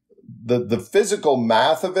think the physical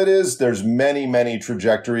math of it is there's many, many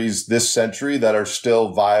trajectories this century that are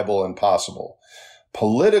still viable and possible.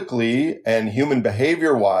 Politically and human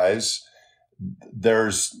behavior wise,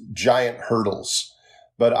 there's giant hurdles.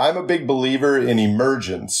 But I'm a big believer in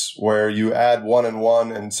emergence, where you add 1 and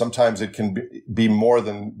 1, and sometimes it can be more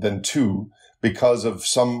than 2 because of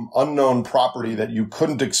some unknown property that you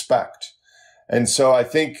couldn't expect. And so I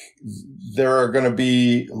think there are going to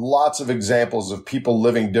be lots of examples of people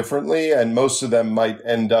living differently, and most of them might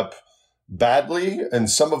end up badly, and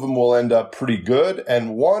some of them will end up pretty good,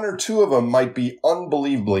 and 1 or 2 of them might be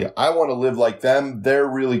unbelievably. I want to live like them. They're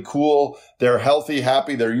really cool. They're healthy,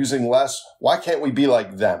 happy. They're using less. Why can't we be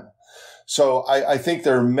like them? So I think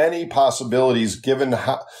there are many possibilities given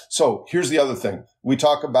how. So here's the other thing. We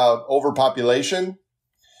talk about overpopulation.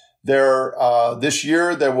 This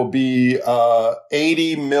year, there will be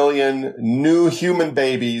 80 million new human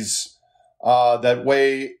babies that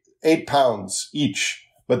weigh 8 pounds each.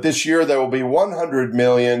 But this year, there will be 100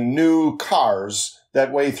 million new cars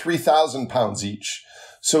that weigh 3,000 pounds each.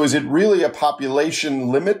 So is it really a population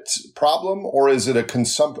limit problem, or is it a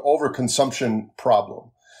overconsumption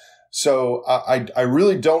problem? So I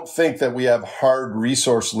really don't think that we have hard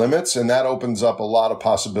resource limits, and that opens up a lot of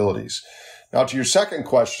possibilities. Now, to your second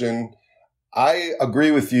question, I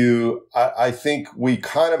agree with you. I think we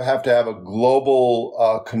kind of have to have a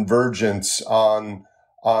global convergence on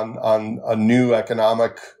a new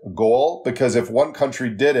economic goal, because if one country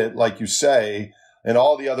did it, like you say, and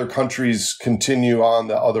all the other countries continue on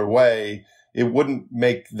the other way, it wouldn't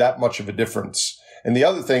make that much of a difference. And the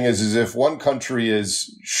other thing is if one country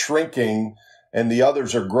is shrinking and the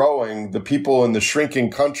others are growing, the people in the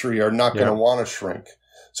shrinking country are not going to want to shrink.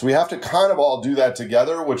 So we have to kind of all do that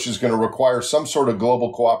together, which is going to require some sort of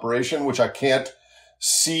global cooperation, which I can't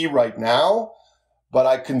see right now, but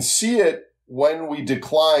I can see it when we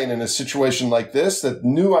decline in a situation like this, that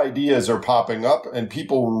new ideas are popping up and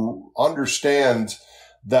people understand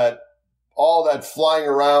that all that flying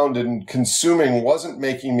around and consuming wasn't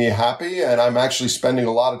making me happy. And I'm actually spending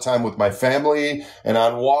a lot of time with my family and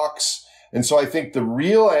on walks. And so I think the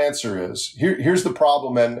real answer is, here's the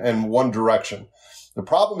problem and one direction. The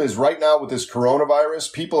problem is right now with this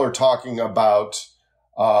coronavirus, people are talking about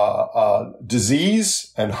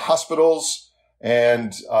disease and hospitals,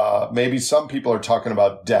 and maybe some people are talking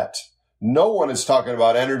about debt. No one is talking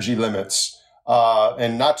about energy limits,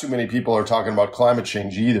 and not too many people are talking about climate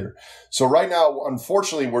change either. So right now,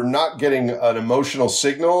 unfortunately, we're not getting an emotional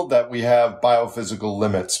signal that we have biophysical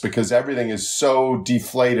limits because everything is so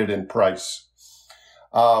deflated in price.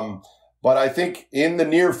 But I think in the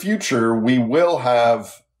near future, we will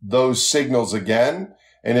have those signals again.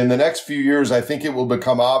 And in the next few years, I think it will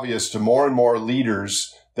become obvious to more and more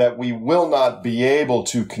leaders that we will not be able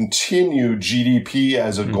to continue GDP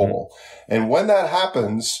as a goal. And when that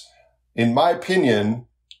happens, in my opinion,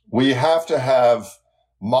 we have to have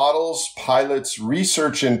models, pilots,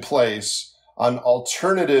 research in place on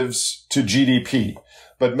alternatives to GDP.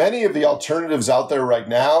 But many of the alternatives out there right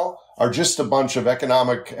now are just a bunch of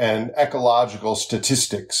economic and ecological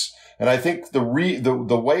statistics. And I think the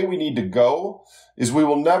way we need to go is we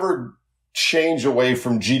will never change away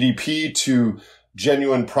from GDP to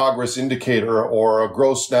genuine progress indicator or a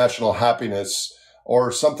gross national happiness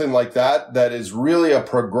or something like that, that is really a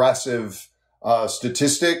progressive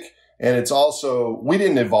statistic. And it's also, we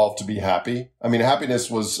didn't evolve to be happy. I mean, happiness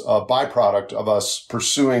was a byproduct of us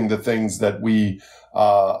pursuing the things that we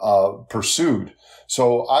pursued.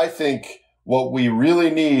 So I think what we really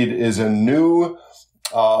need is a new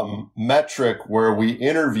metric where we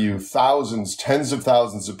interview thousands, tens of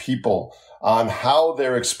thousands of people on how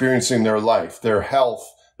they're experiencing their life, their health,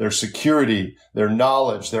 their security, their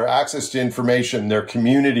knowledge, their access to information, their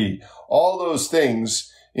community, all those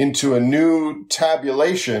things into a new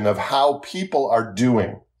tabulation of how people are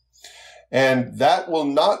doing. And that will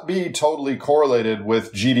not be totally correlated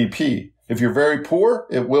with GDP. If you're very poor,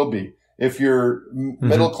 it will be. If you're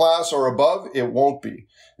middle class or above, it won't be.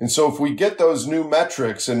 And so if we get those new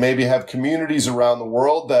metrics and maybe have communities around the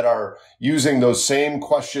world that are using those same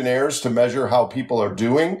questionnaires to measure how people are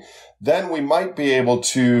doing, then we might be able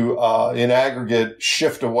to, in aggregate,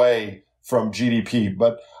 shift away from GDP.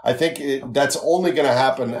 But I think that's only going to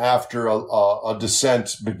happen after a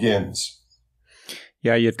descent begins.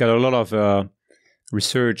 Yeah, you've got a lot of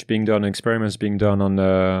research being done, experiments being done on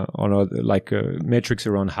metrics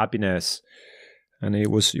around happiness, and it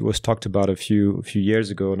was talked about a few years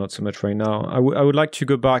ago, not so much right now. I would like to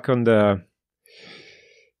go back on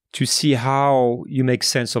to see how you make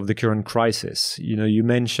sense of the current crisis. You know, you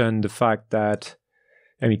mentioned the fact that,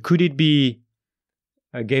 I mean, could it be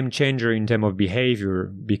a game changer in terms of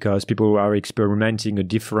behavior because people are experimenting a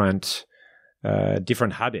different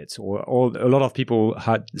habits, or a lot of people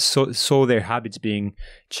saw their habits being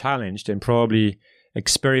challenged and probably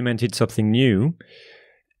experimented something new,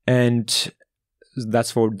 and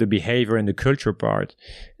that's for the behavior and the culture part.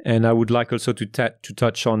 And I would like also to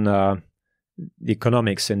touch on the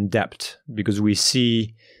economics and debt, because we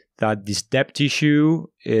see that this debt issue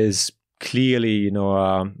is clearly,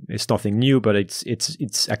 it's nothing new, but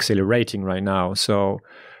it's accelerating right now. So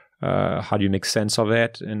how do you make sense of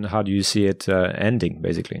it, and how do you see it ending,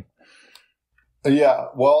 basically? Yeah,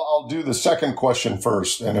 well, I'll do the second question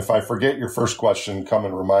first. And if I forget your first question, come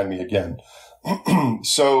and remind me again.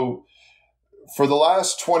 So for the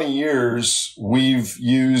last 20 years, we've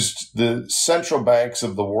used the central banks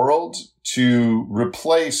of the world to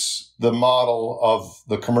replace the model of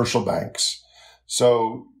the commercial banks.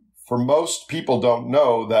 So for most people don't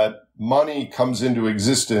know that money comes into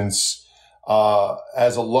existence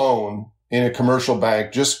as a loan in a commercial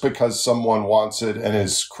bank just because someone wants it and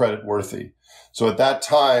is credit worthy. So at that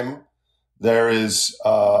time, there is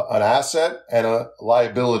an asset and a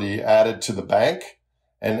liability added to the bank,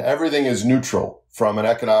 and everything is neutral from an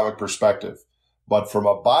economic perspective. But from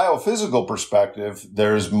a biophysical perspective,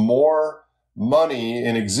 there's more money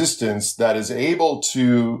in existence that is able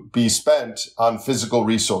to be spent on physical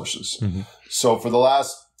resources. Mm-hmm. So for the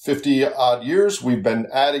last 50 odd years, we've been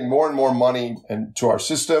adding more and more money into our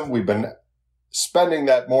system. We've been spending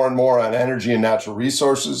that more and more on energy and natural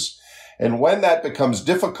resources. And when that becomes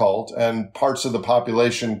difficult and parts of the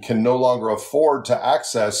population can no longer afford to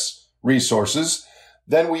access resources,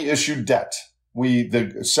 then we issue debt.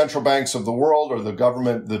 The central banks of the world, or the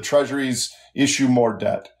government, the treasuries, issue more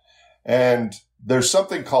debt. And there's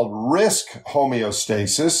something called risk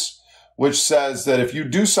homeostasis, which says that if you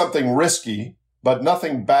do something risky, but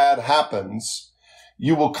nothing bad happens,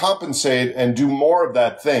 you will compensate and do more of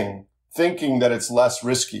that thing, thinking that it's less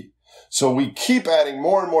risky. So we keep adding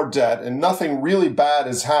more and more debt, and nothing really bad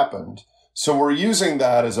has happened. So we're using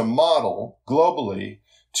that as a model globally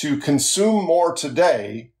to consume more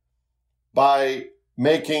today by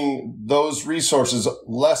making those resources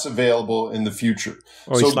less available in the future.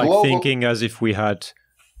 Or so it's like thinking as if we had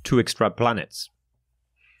 2 extra planets.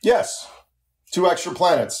 Yes, 2 extra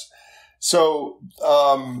planets. So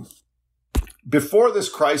before this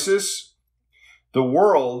crisis, the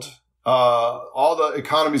world, all the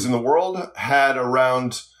economies in the world had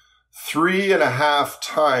around 3.5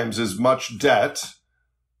 times as much debt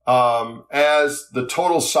as the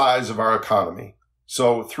total size of our economy.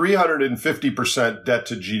 So 350% debt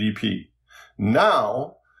to GDP.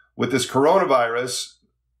 Now, with this coronavirus,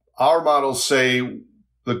 our models say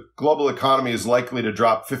the global economy is likely to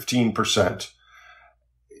drop 15%.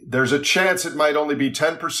 There's a chance it might only be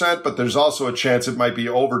 10%, but there's also a chance it might be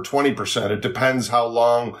over 20%. It depends how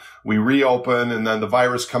long we reopen and then the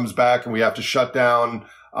virus comes back and we have to shut down.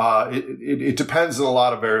 It depends on a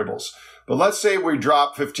lot of variables. But let's say we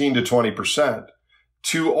drop 15 to 20%.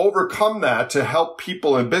 To overcome that, to help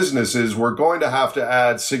people and businesses, we're going to have to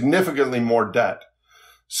add significantly more debt.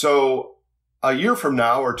 So a year from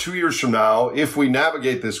now or 2 years from now, if we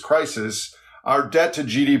navigate this crisis, our debt to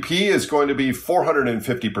GDP is going to be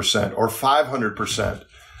 450% or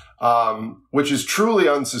 500%, which is truly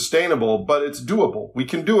unsustainable, but it's doable. We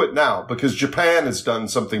can do it now because Japan has done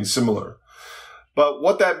something similar. But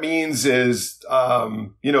what that means is,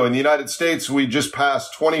 in the United States, we just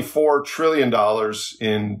passed $24 trillion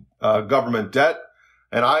in government debt.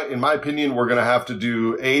 And in my opinion, we're going to have to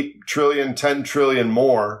do 8 trillion, 10 trillion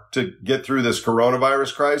more to get through this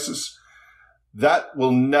coronavirus crisis. That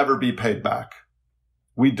will never be paid back.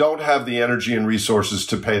 We don't have the energy and resources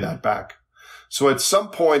to pay that back. So at some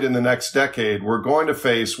point in the next decade, we're going to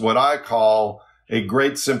face what I call a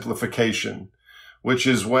great simplification, which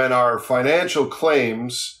is when our financial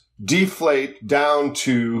claims deflate down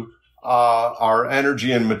to our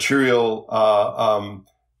energy and material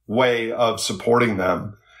way of supporting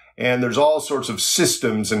them. And there's all sorts of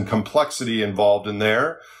systems and complexity involved in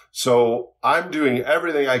there. So I'm doing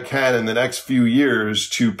everything I can in the next few years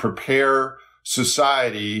to prepare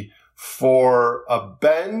society for a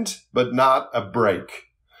bend, but not a break.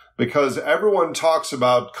 Because everyone talks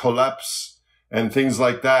about collapse and things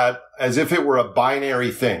like that as if it were a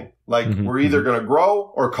binary thing. Like we're either going to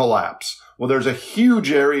grow or collapse. Well, there's a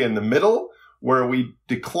huge area in the middle where we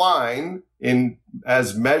decline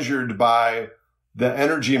as measured by the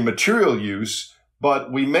energy and material use,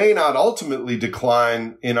 but we may not ultimately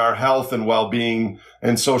decline in our health and well-being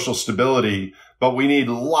and social stability, but we need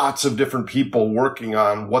lots of different people working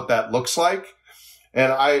on what that looks like.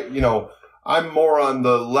 And I'm more on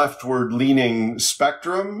the leftward leaning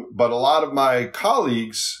spectrum, but a lot of my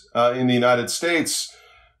colleagues in the United States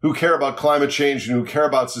who care about climate change and who care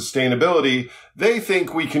about sustainability, they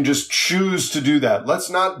think we can just choose to do that. Let's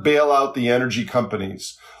not bail out the energy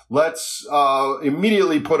companies. Let's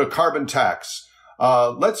immediately put a carbon tax.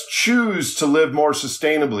 Let's choose to live more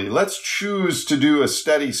sustainably. Let's choose to do a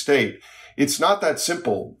steady state. It's not that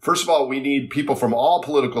simple. First of all, we need people from all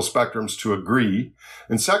political spectrums to agree.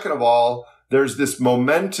 And second of all, there's this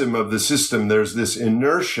momentum of the system. There's this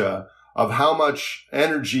inertia of how much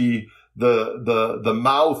energy the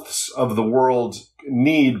mouths of the world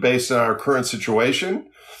need based on our current situation.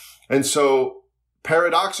 And so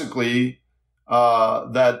paradoxically,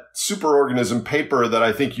 that superorganism paper that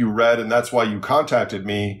I think you read, and that's why you contacted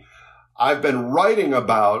me, I've been writing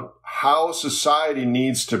about how society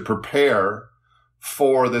needs to prepare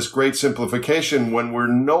for this great simplification when we're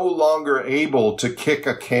no longer able to kick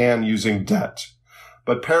a can using debt.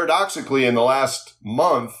 But paradoxically, in the last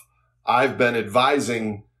month, I've been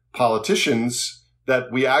advising politicians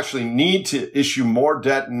that we actually need to issue more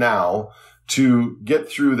debt now to get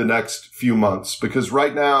through the next few months. Because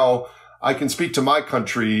right now, I can speak to my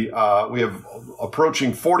country. We have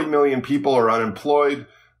approaching 40 million people are unemployed.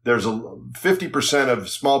 There's 50% of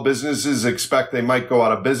small businesses expect they might go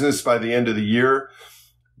out of business by the end of the year.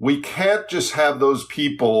 We can't just have those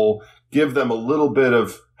people, give them a little bit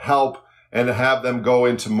of help and have them go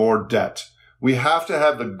into more debt. We have to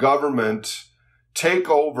have the government take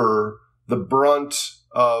over the brunt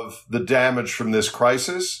of the damage from this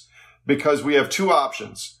crisis, because we have two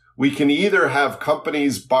options. We can either have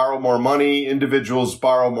companies borrow more money, individuals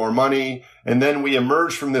borrow more money, and then we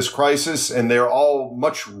emerge from this crisis and they're all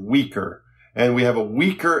much weaker and we have a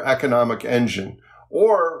weaker economic engine.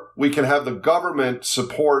 Or we can have the government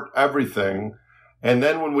support everything. And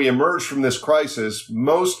then when we emerge from this crisis,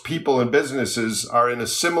 most people and businesses are in a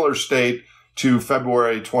similar state to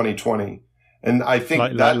February 2020. And I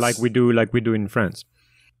think like we do in France.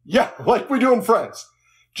 Yeah, like we do in France.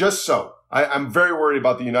 Just so. I'm very worried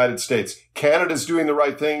about the United States. Canada's doing the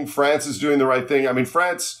right thing. France is doing the right thing. I mean,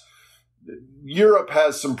 France, Europe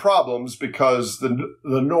has some problems because the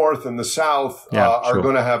North and the South are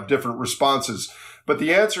going to have different responses. But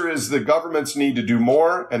the answer is the governments need to do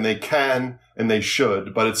more, and they can and they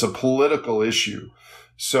should, but it's a political issue.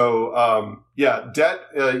 So, debt,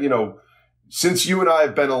 since you and I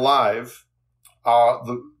have been alive,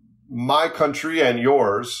 my country and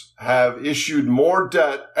yours have issued more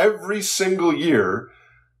debt every single year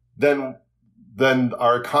than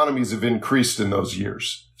our economies have increased in those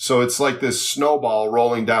years. So it's like this snowball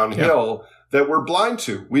rolling downhill that we're blind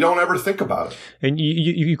to. We don't ever think about it. And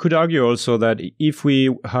you could argue also that if we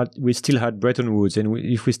still had Bretton Woods, and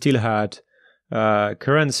if we still had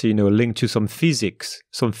currency, linked to some physics,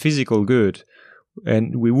 some physical good,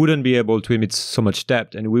 and we wouldn't be able to emit so much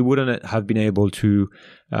debt, and we wouldn't have been able to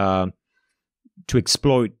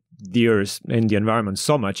exploit the earth and the environment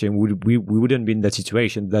so much, and we wouldn't be in that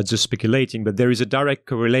situation. That's just speculating, but there is a direct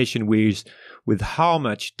correlation with how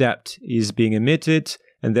much debt is being emitted,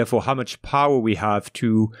 and therefore how much power we have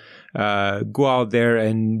to go out there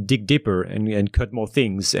and dig deeper and cut more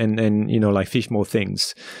things and like fish more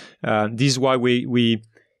things. This is why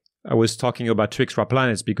I was talking about 2 extra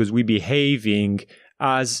planets, because we're behaving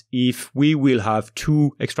as if we will have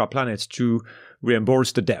 2 extra planets to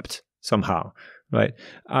reimburse the debt somehow, right?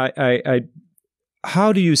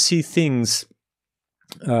 How do you see things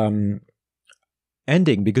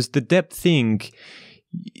ending? Because the debt thing,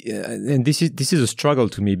 and this is a struggle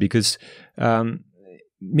to me, because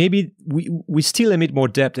maybe we still emit more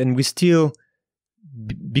debt, and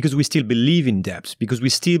because we still believe in debt, because we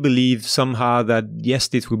still believe somehow that yes,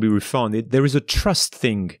 this will be refunded. There is a trust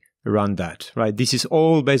thing around that, right? This is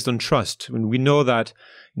all based on trust, and we know that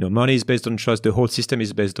money is based on trust. The whole system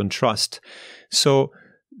is based on trust. So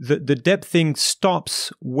the debt thing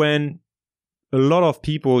stops when a lot of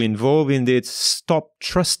people involved in it stop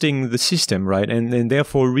trusting the system, right? And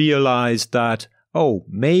therefore realize that,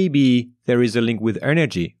 maybe there is a link with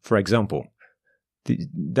energy, for example.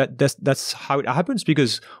 That's how it happens,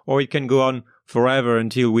 or it can go on forever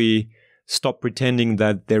until we stop pretending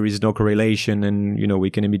that there is no correlation, and we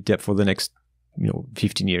can emit debt for the next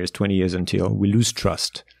 15 years, 20 years, until we lose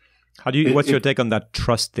trust. What's your take on that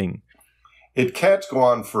trust thing? It can't go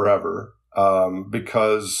on forever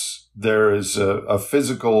because there is a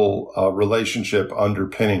physical relationship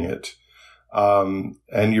underpinning it. And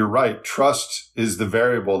you're right, trust is the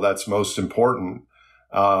variable that's most important.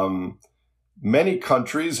 Many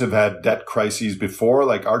countries have had debt crises before,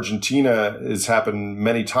 like Argentina has happened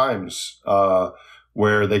many times,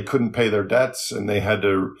 where they couldn't pay their debts and they had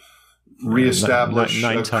to reestablish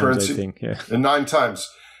nine a times, currency. I think, yeah. 9 times.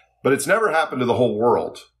 But it's never happened to the whole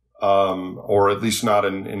world, or at least not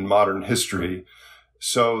in modern history.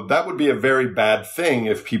 So that would be a very bad thing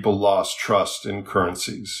if people lost trust in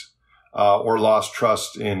currencies, or lost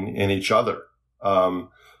trust in each other.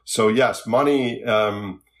 So yes, money,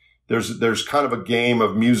 there's kind of a game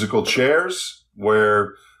of musical chairs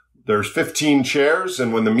where there's 15 chairs,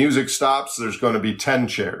 and when the music stops, there's going to be 10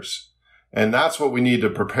 chairs. And that's what we need to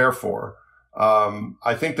prepare for.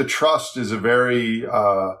 I think the trust is a very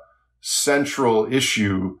central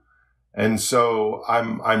issue. And so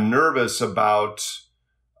I'm nervous about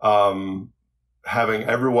having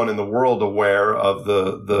everyone in the world aware of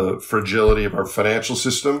the fragility of our financial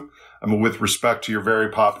system. I mean, with respect to your very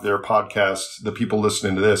popular podcast, the people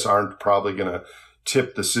listening to this aren't probably going to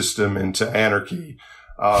tip the system into anarchy,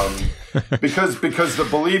 because the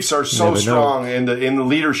beliefs are so strong in the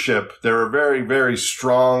leadership. There are very, very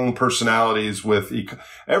strong personalities with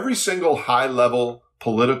every single high level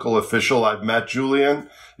political official I've met, Julian,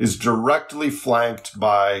 is directly flanked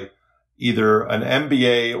by either an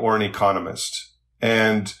MBA or an economist.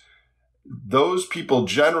 And those people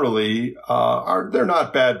generally they're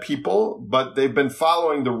not bad people, but they've been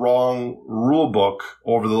following the wrong rule book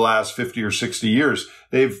over the last 50 or 60 years.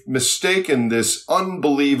 They've mistaken this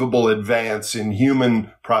unbelievable advance in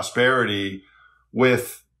human prosperity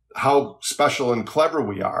with how special and clever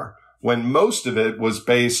we are, when most of it was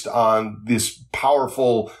based on this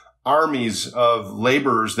powerful armies of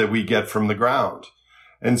laborers that we get from the ground.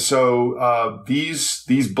 And so these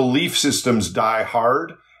belief systems die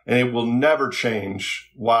hard, and it will never change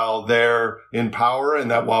while they're in power and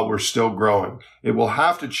that while we're still growing. It will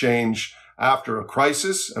have to change after a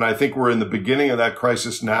crisis, and I think we're in the beginning of that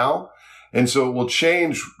crisis now. And so it will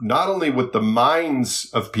change not only with the minds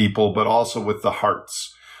of people, but also with the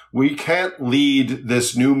hearts. We can't lead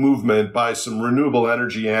this new movement by some renewable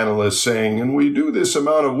energy analysts saying, and we do this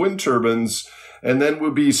amount of wind turbines, and then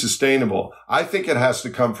we'll be sustainable. I think it has to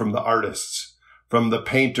come from the artists, from the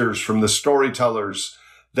painters, from the storytellers,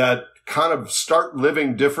 that kind of start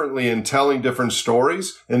living differently and telling different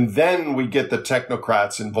stories. And then we get the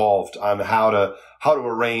technocrats involved on how to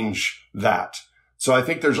arrange that. So I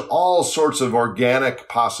think there's all sorts of organic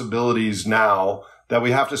possibilities now that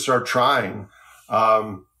we have to start trying.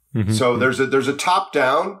 So there's a top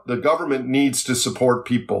down. The government needs to support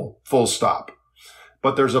people, full stop.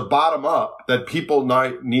 But there's a bottom up that people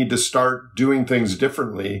need to start doing things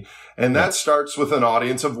differently. And that starts with an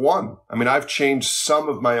audience of one. I mean, I've changed some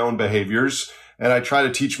of my own behaviors, and I try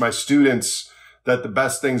to teach my students that the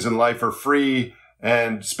best things in life are free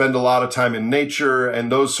and spend a lot of time in nature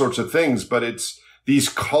and those sorts of things. But these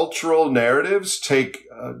cultural narratives take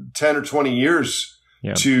 10 or 20 years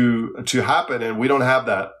to happen, and we don't have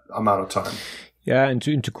that amount of time. Yeah, and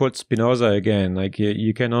to quote Spinoza again, like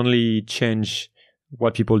you can only change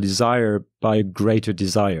what people desire by greater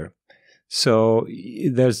desire. So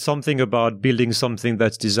there's something about building something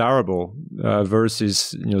that's desirable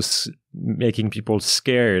versus making people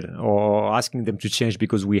scared or asking them to change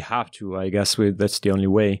because we have to. I guess that's the only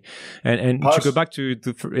way. And to go back to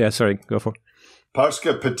sorry, go for it. Parce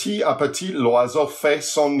que petit à petit, l'oiseau fait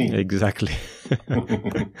son nid. Exactly.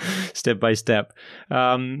 Step by step.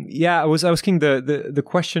 I was asking the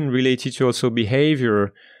question related to also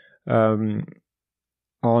behavior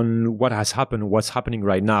on what has happened, what's happening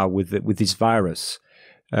right now with this virus.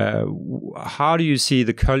 How do you see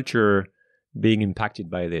the culture being impacted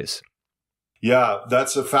by this? Yeah,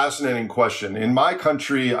 that's a fascinating question. In my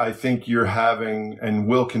country, I think you're having and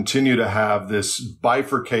will continue to have this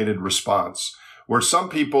bifurcated response where some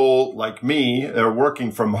people like me are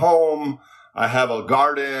working from home. I have a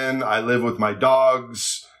garden. I live with my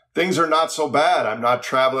dogs. Things are not so bad. I'm not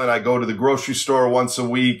traveling. I go to the grocery store once a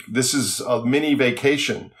week. This is a mini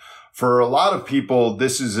vacation. For a lot of people,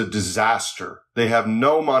 this is a disaster. They have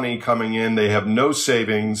no money coming in. They have no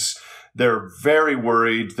savings. They're very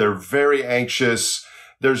worried. They're very anxious.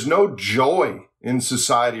 There's no joy in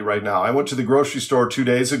society right now. I went to the grocery store 2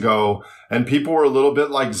 days ago and people were a little bit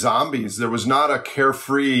like zombies. There was not a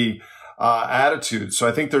carefree attitude. So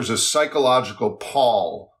I think there's a psychological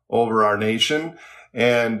pall over our nation.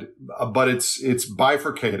 But it's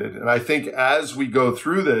bifurcated. And I think as we go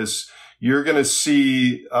through this, you're going to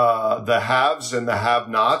see, the haves and the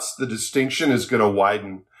have-nots. The distinction is going to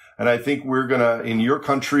widen. And I think we're going to, in your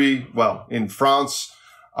country, well, in France,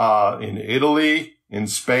 in Italy, in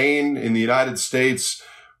Spain, in the United States,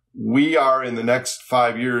 we are in the next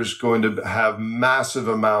 5 years going to have massive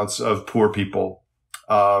amounts of poor people.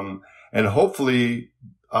 And hopefully,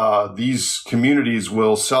 these communities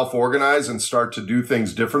will self-organize and start to do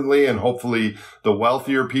things differently. And hopefully the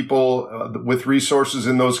wealthier people with resources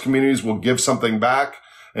in those communities will give something back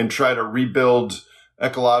and try to rebuild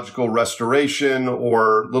ecological restoration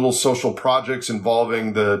or little social projects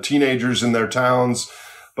involving the teenagers in their towns.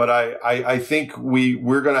 But I think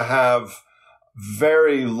we're going to have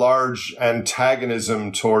very large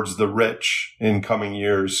antagonism towards the rich in coming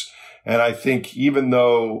years. And I think even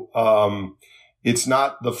though, it's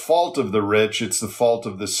not the fault of the rich, it's the fault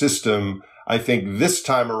of the system. I think this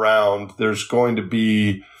time around, there's going to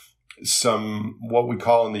be some, what we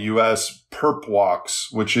call in the U.S., perp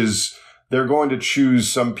walks, which is they're going to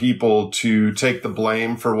choose some people to take the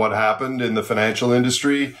blame for what happened in the financial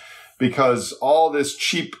industry because all this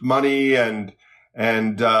cheap money and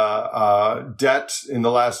debt in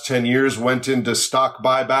the last 10 years went into stock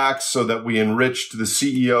buybacks so that we enriched the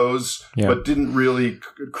CEOs, but didn't really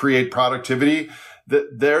create productivity.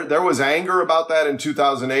 There was anger about that in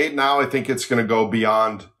 2008. Now I think it's going to go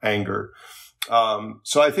beyond anger.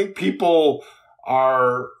 So I think people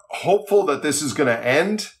are hopeful that this is going to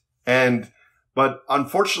end. But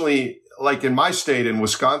unfortunately, like in my state, in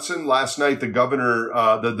Wisconsin, last night, the governor,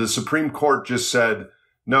 the Supreme Court just said,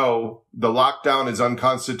 no, the lockdown is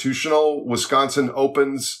unconstitutional. Wisconsin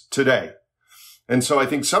opens today. And so I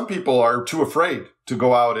think some people are too afraid to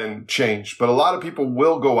go out and change, but a lot of people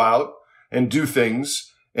will go out and do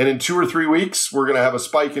things. And in 2 or 3 weeks, we're going to have a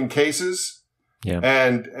spike in cases. Yeah.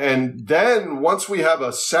 And then once we have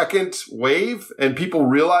a second wave and people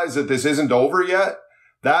realize that this isn't over yet,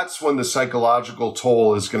 that's when the psychological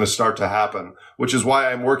toll is going to start to happen, which is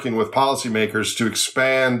why I'm working with policymakers to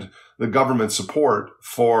expand the government support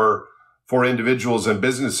for individuals and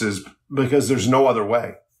businesses because there's no other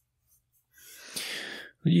way.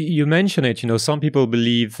 You mentioned it, some people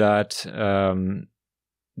believe that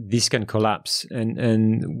this can collapse.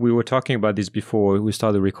 And we were talking about this before we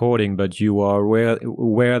started recording, but you are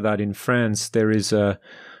aware that in France there is a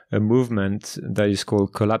movement that is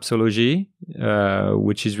called collapsology,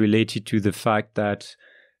 which is related to the fact that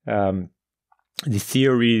the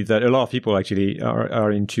theory that a lot of people actually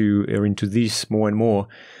are into this more and more,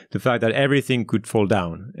 the fact that everything could fall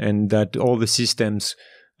down and that all the systems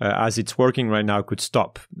as it's working right now could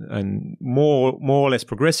stop, and more or less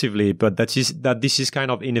progressively, but that this is kind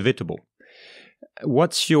of inevitable.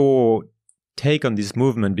 What's your take on this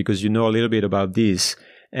movement, because you know a little bit about this,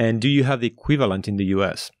 and do you have the equivalent in the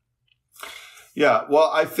US? Yeah, well,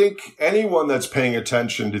 I think anyone that's paying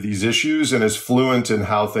attention to these issues and is fluent in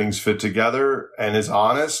how things fit together and is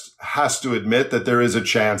honest has to admit that there is a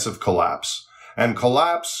chance of collapse. And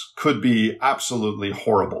collapse could be absolutely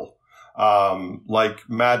horrible. Like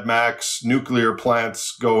Mad Max, nuclear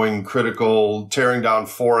plants going critical, tearing down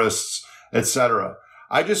forests, etc.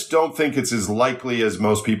 I just don't think it's as likely as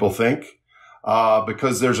most people think.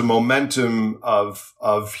 Because there's a momentum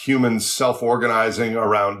of humans self-organizing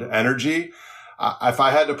around energy. If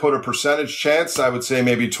I had to put a percentage chance, I would say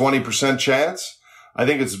maybe 20% chance. I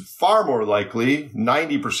think it's far more likely,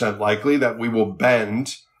 90% likely, that we will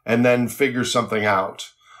bend and then figure something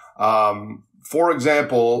out. For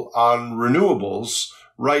example, on renewables,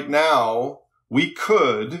 right now, we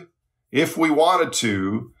could, if we wanted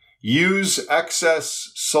to, use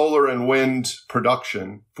excess solar and wind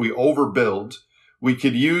production. If we overbuild, we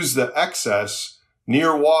could use the excess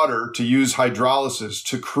near water to use hydrolysis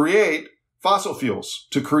to create fossil fuels,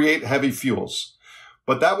 to create heavy fuels.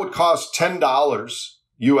 But that would cost $10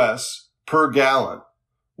 US per gallon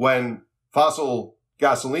when fossil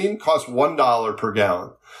gasoline costs $1 per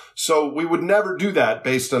gallon. So we would never do that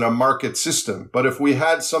based on a market system. But if we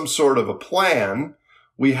had some sort of a plan,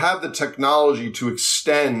 we have the technology to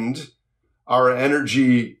extend our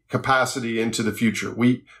energy capacity into the future.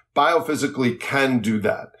 We biophysically can do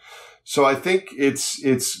that. So I think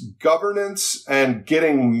it's governance and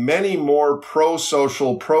getting many more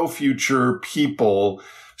pro-social, pro-future people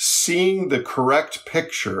seeing the correct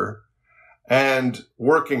picture and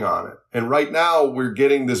working on it. And right now we're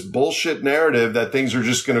getting this bullshit narrative that things are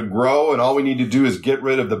just going to grow and all we need to do is get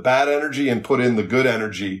rid of the bad energy and put in the good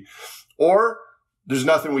energy. Or there's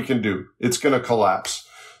nothing we can do. It's going to collapse.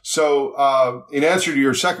 So in answer to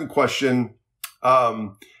your second question,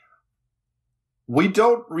 we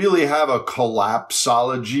don't really have a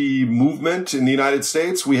collapsology movement in the United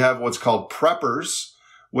States. We have what's called preppers,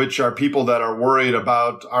 which are people that are worried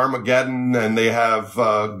about Armageddon, and they have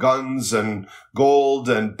guns and gold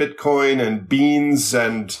and Bitcoin and beans,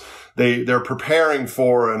 and they're preparing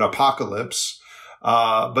for an apocalypse.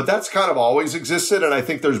 But that's kind of always existed, and I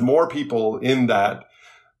think there's more people in that.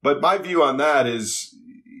 But my view on that is,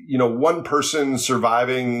 you know, one person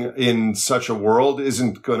surviving in such a world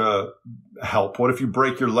isn't going to help. What if you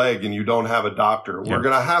break your leg and you don't have a doctor? Yeah. We're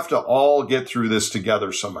going to have to all get through this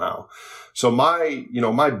together somehow. So my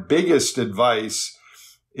biggest advice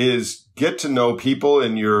is get to know people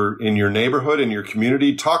in your neighborhood, in your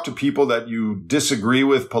community. Talk to people that you disagree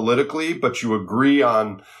with politically, but you agree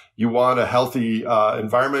on you want a healthy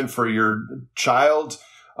environment for your child.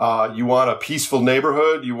 You want a peaceful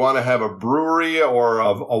neighborhood. You want to have a brewery or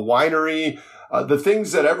a winery. The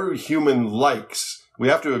things that every human likes. We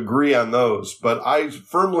have to agree on those. But I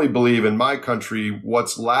firmly believe in my country,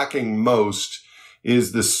 what's lacking most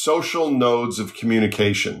is the social nodes of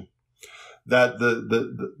communication. That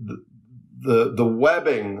the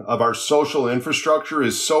webbing of our social infrastructure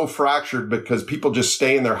is so fractured because people just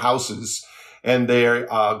stay in their houses and they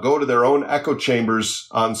go to their own echo chambers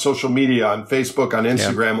on social media, on Facebook, on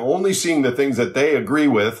Instagram, only seeing the things that they agree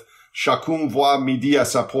with. Chacun voit midi à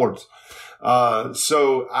sa porte.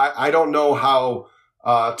 So I don't know how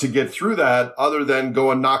to get through that other than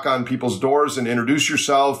go and knock on people's doors and introduce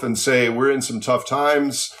yourself and say, we're in some tough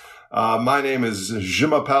times. My name is Je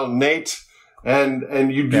m'appelle Nate.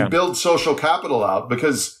 And you build social capital out,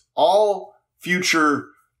 because all future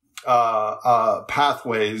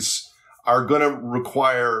pathways are going to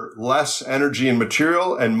require less energy and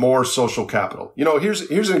material and more social capital. You know,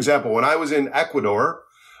 here's an example. When I was in Ecuador,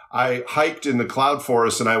 I hiked in the cloud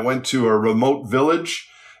forest and I went to a remote village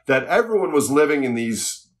that everyone was living in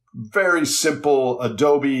these very simple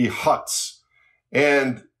adobe huts.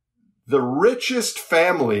 And the richest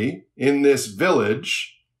family in this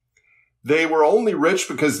village, they were only rich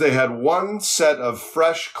because they had one set of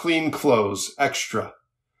fresh, clean clothes extra.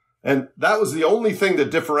 And that was the only thing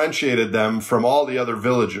that differentiated them from all the other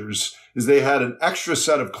villagers, is they had an extra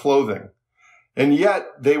set of clothing. And yet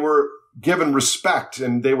they were given respect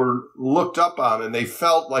and they were looked up on and they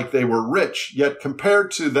felt like they were rich. Yet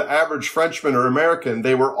compared to the average Frenchman or American,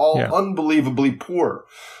 they were all unbelievably poor.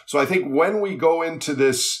 So I think when we go into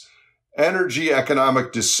this energy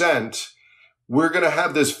economic descent, we're going to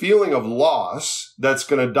have this feeling of loss that's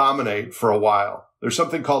going to dominate for a while. There's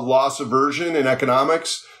something called loss aversion in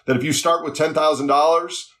economics, that if you start with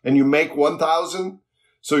 $10,000 and you make 1,000,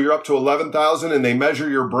 so you're up to 11,000 and they measure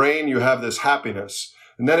your brain, you have this happiness.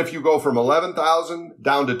 And then if you go from 11,000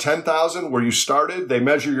 down to 10,000 where you started, they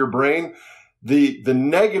measure your brain. The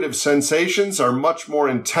negative sensations are much more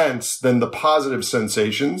intense than the positive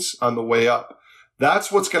sensations on the way up.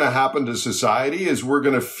 That's what's going to happen to society, is we're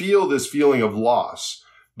going to feel this feeling of loss.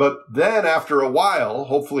 But then after a while,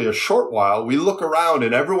 hopefully a short while, we look around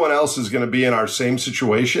and everyone else is going to be in our same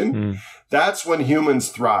situation. That's when humans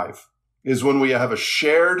thrive, is when we have a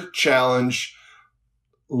shared challenge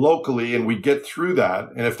locally and we get through that.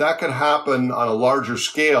 And if that could happen on a larger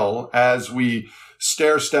scale as we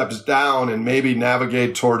stair steps down and maybe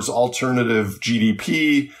navigate towards alternative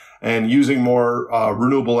GDP and using more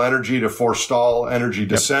renewable energy to forestall energy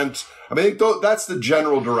descent. I mean, that's the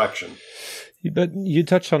general direction. But you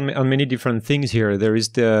touch on many different things here. There is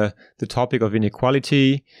the topic of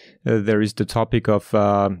inequality. There is the topic of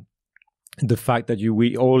the fact that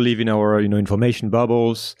we all live in our information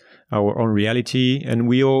bubbles, our own reality, and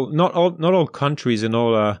we all not all countries and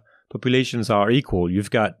all populations are equal.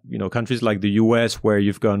 You've got countries like the US where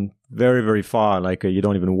you've gone very, very far. Like you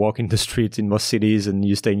don't even walk in the streets in most cities, and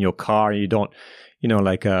you stay in your car, and you don't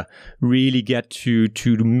really get to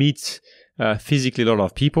meet physically a lot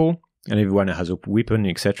of people. And everyone has a weapon,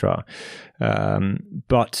 etc.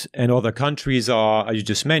 But in other countries are, as you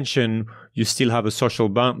just mentioned, you still have a social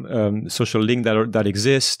link that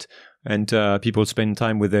exists, and people spend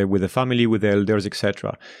time with their family, with their elders,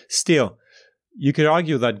 etc. Still, you could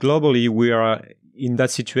argue that globally we are in that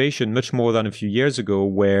situation much more than a few years ago,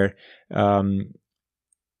 where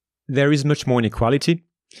there is much more inequality.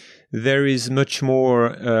 There is much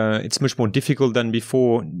more. It's much more difficult than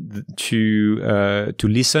before to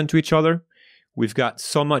listen to each other. We've got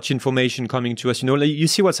so much information coming to us. You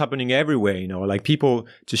see what's happening everywhere. Like people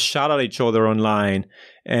just shout at each other online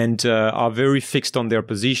and are very fixed on their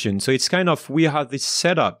position. So it's kind of, we have this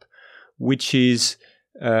setup, which is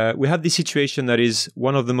we have this situation that is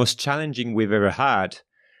one of the most challenging we've ever had.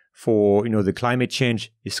 For the climate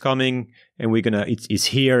change is coming, and it's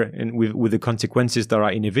here, and with the consequences that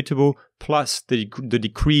are inevitable, plus the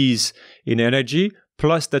decrease in energy,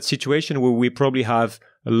 plus that situation where we probably have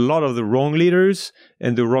a lot of the wrong leaders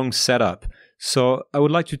and the wrong setup. So I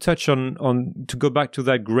would like to touch on to go back to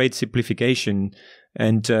that great simplification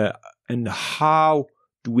and how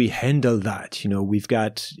do we handle that?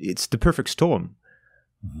 It's the perfect storm.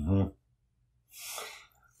 Mm-hmm.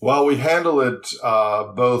 Well, we handle it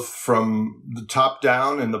both from the top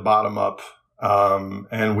down and the bottom up.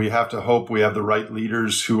 And we have to hope we have the right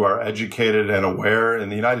leaders who are educated and aware. In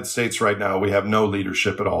the United States right now, we have no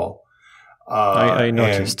leadership at all. I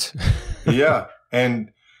noticed. Yeah.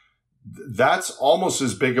 And that's almost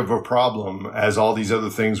as big of a problem as all these other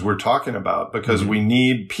things we're talking about, because we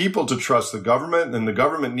need people to trust the government, and the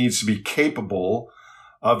government needs to be capable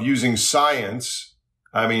of using science.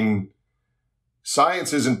 I mean,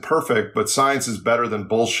 science isn't perfect, but science is better than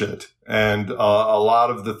bullshit. And a lot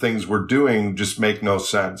of the things we're doing just make no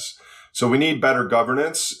sense. So we need better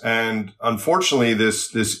governance. And unfortunately,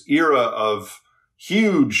 this era of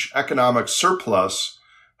huge economic surplus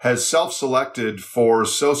has self-selected for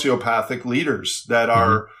sociopathic leaders that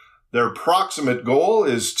are their proximate goal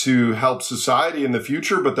is to help society in the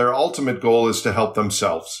future, but their ultimate goal is to help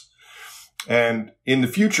themselves. And in the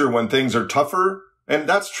future, when things are tougher, and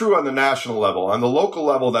that's true on the national level. On the local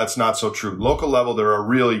level, that's not so true. Local level, there are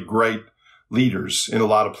really great leaders in a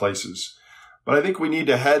lot of places. But I think we need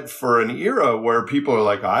to head for an era where people are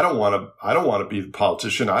like, I don't want to be the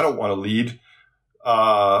politician. I don't want to lead.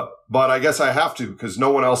 But I guess I have to, because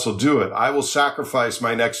no one else will do it. I will sacrifice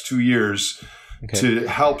my next 2 years to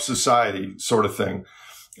help society, sort of thing.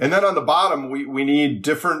 And then on the bottom, we need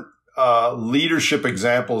different leadership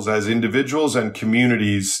examples as individuals and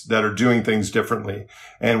communities that are doing things differently.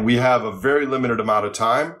 And we have a very limited amount of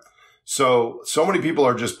time. So many people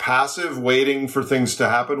are just passive, waiting for things to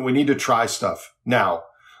happen. We need to try stuff now.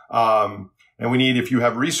 And if you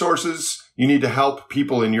have resources, you need to help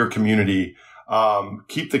people in your community.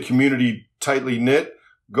 Keep the community tightly knit,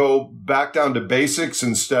 go back down to basics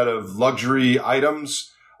instead of luxury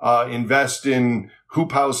items, invest in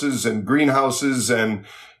hoop houses and greenhouses, and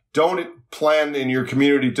don't plan in your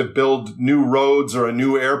community to build new roads or a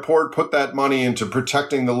new airport. Put that money into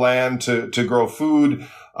protecting the land to grow food,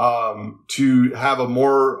 to have a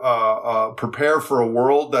more, prepare for a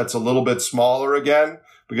world that's a little bit smaller again.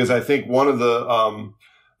 Because I think one of the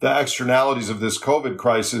externalities of this COVID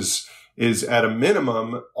crisis is, at a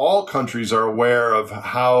minimum, all countries are aware of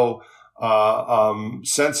how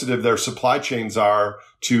sensitive their supply chains are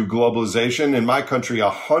to globalization. In my country,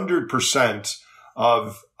 100%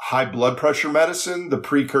 of high blood pressure medicine, the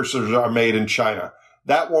precursors are made in China.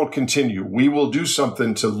 That won't continue. We will do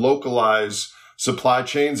something to localize supply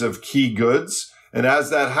chains of key goods. And as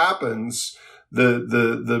that happens,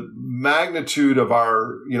 the magnitude of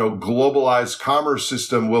our, globalized commerce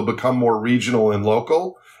system will become more regional and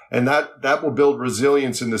local. And that will build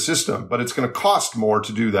resilience in the system, but it's going to cost more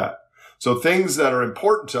to do that. So things that are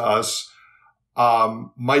important to us,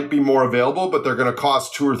 might be more available, but they're going to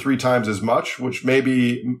cost 2 or 3 times as much, which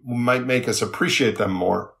might make us appreciate them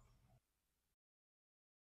more.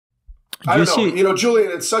 I don't know.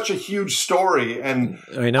 Julian, it's such a huge story, and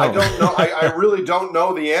I know. I don't know. I really don't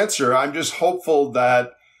know the answer. I'm just hopeful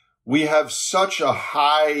that we have such a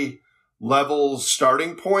high level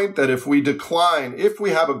starting point that if we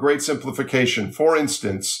have a great simplification, for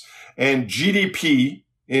instance, and GDP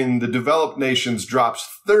in the developed nations drops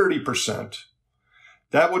 30%,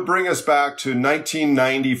 that would bring us back to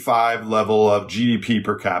 1995 level of GDP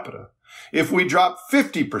per capita. If we drop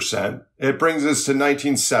 50%, it brings us to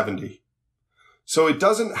 1970. So it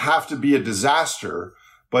doesn't have to be a disaster,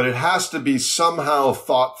 but it has to be somehow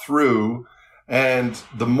thought through. And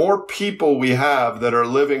the more people we have that are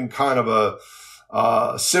living kind of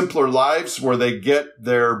a simpler lives where they get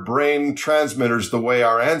their brain transmitters the way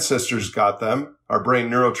our ancestors got them, our brain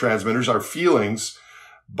neurotransmitters, our feelings,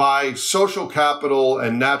 by social capital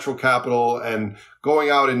and natural capital and going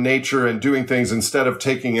out in nature and doing things instead of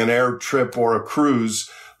taking an air trip or a cruise,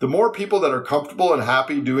 the more people that are comfortable and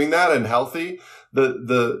happy doing that and healthy,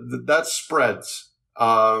 that spreads.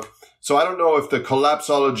 So I don't know if the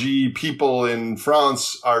collapsology people in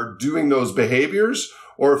France are doing those behaviors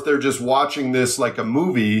or if they're just watching this like a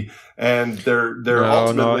movie and they're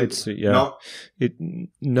ultimately... It's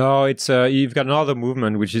you've got another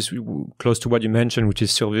movement which is close to what you mentioned, which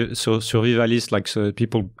is survivalist, like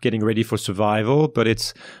people getting ready for survival. But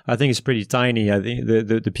I think it's pretty tiny. I think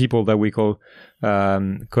the people that we call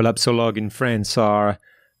collapsologue in France are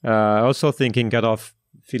also thinking kind of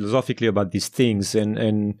philosophically about these things,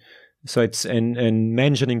 and so it's and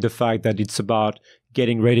mentioning the fact that it's about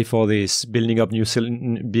getting ready for this, building up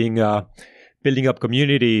building up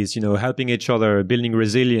communities, helping each other, building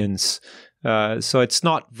resilience. So it's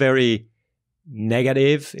not very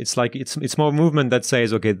negative. It's like it's more movement that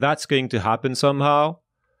says, okay, that's going to happen somehow.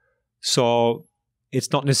 So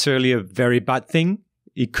it's not necessarily a very bad thing.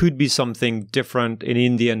 It could be something different in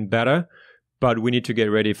India and better, but we need to get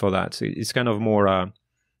ready for that. So it's kind of more,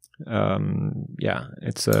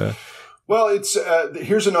 it's Well, it's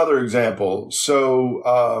here's another example. So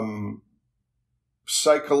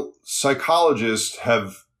psychologists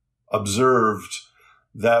have observed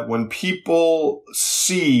that when people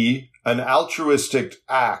see an altruistic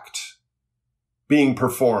act being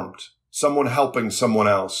performed, someone helping someone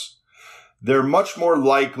else, they're much more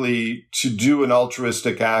likely to do an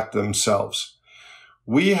altruistic act themselves.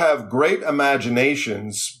 We have great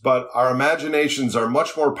imaginations, but our imaginations are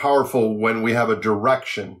much more powerful when we have a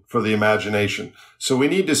direction for the imagination. So we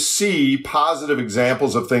need to see positive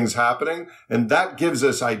examples of things happening, and that gives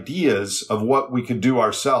us ideas of what we could do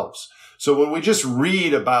ourselves. So when we just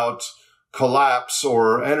read about collapse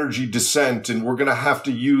or energy descent and we're going to have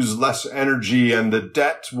to use less energy and the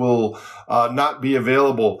debt will not be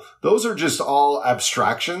available, those are just all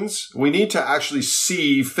abstractions. We need to actually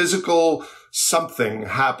see physical something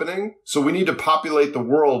happening. So we need to populate the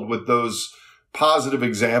world with those positive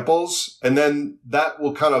examples, and then that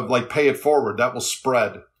will kind of like pay it forward. That will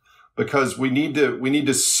spread because we need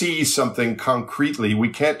to see something concretely. We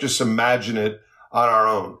can't just imagine it on our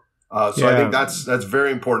own. I think that's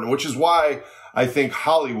very important, which is why I think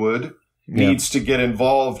Hollywood needs to get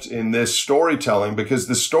involved in this storytelling, because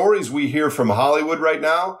the stories we hear from Hollywood right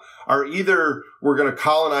now are either we're going to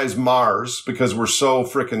colonize Mars because we're so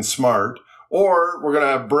freaking smart, or we're going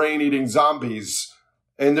to have brain-eating zombies.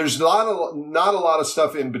 And there's not a lot of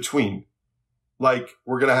stuff in between. Like,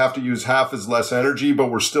 we're going to have to use half as less energy,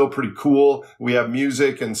 but we're still pretty cool. We have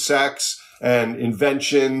music and sex and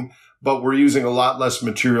invention, but we're using a lot less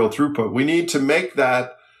material throughput. We need to make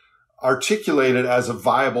that articulated as a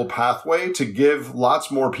viable pathway to give lots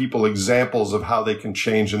more people examples of how they can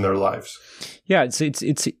change in their lives. Yeah, it's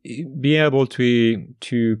being able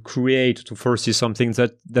to create, to foresee something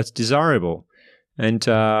that's desirable. And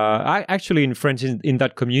I actually, in France, in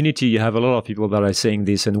that community, you have a lot of people that are saying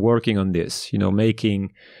this and working on this,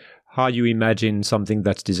 making how you imagine something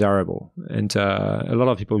that's desirable. And a lot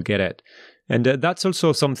of people get it. And that's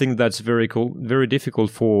also something that's very cool, very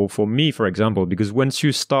difficult for me, for example, because once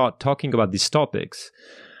you start talking about these topics,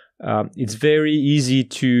 it's very easy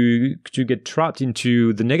to get trapped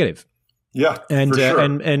into the negative. Yeah, and for sure.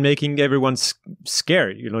 and making everyone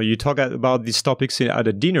scared. You talk about these topics at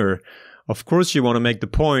a dinner. Of course, you want to make the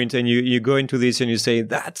point, and you go into this and you say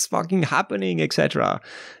that's fucking happening, etc.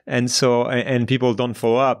 And so and people don't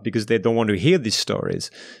follow up because they don't want to hear these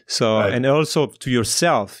stories. So right. And also to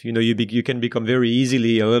yourself, you can become very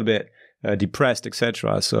easily a little bit depressed,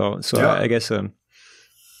 etc. So yeah. I guess.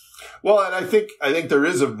 Well, and I think there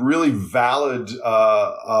is a really valid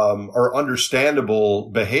or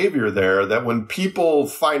understandable behavior there that when people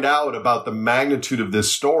find out about the magnitude of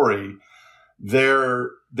this story,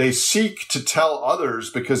 they seek to tell others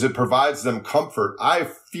because it provides them comfort. I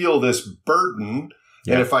feel this burden,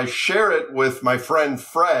 and if I share it with my friend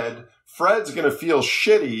Fred's going to feel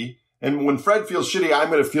shitty, and when Fred feels shitty, I'm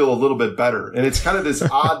going to feel a little bit better, and it's kind of this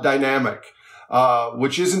odd dynamic,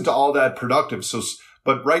 which isn't all that productive.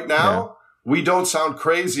 But right now, we don't sound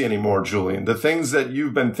crazy anymore, Julian. The things that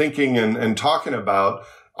you've been thinking and talking about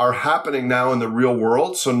are happening now in the real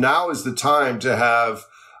world. So now is the time to have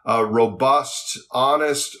a robust,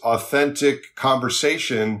 honest, authentic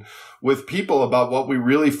conversation with people about what we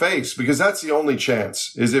really face, because that's the only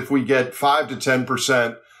chance, is if we get 5 to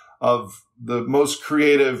 10% of the most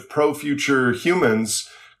creative pro-future humans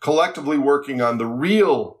collectively working on the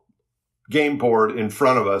real game board in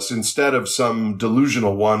front of us instead of some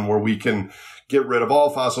delusional one where we can get rid of all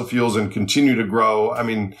fossil fuels and continue to grow. I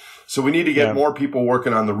mean, so we need to get more people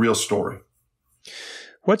working on the real story.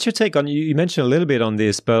 What's your take on, you mentioned a little bit on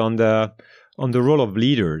this, but on the role of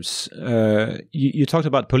leaders? You talked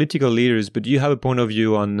about political leaders, but do you have a point of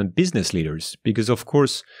view on business leaders? Because of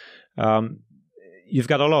course, you've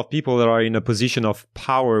got a lot of people that are in a position of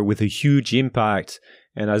power with a huge impact.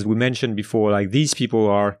 And as we mentioned before, like these people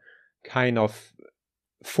are kind of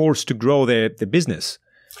forced to grow their business.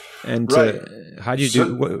 And how do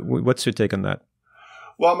you what's your take on that?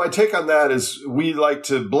 Well, my take on that is we like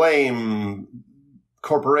to blame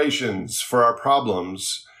corporations for our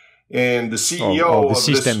problems, and the CEO of the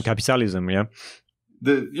system, system, capitalism,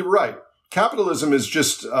 you're right. Capitalism is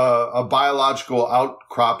just a biological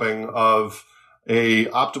outcropping of a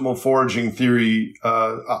optimal foraging theory,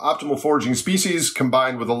 optimal foraging species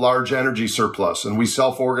combined with a large energy surplus. And we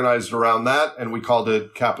self-organized around that, and we called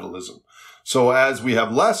it capitalism. So as we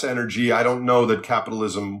have less energy, I don't know that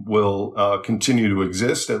capitalism will continue to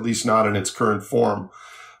exist, at least not in its current form.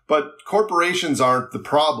 But corporations aren't the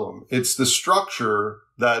problem. It's the structure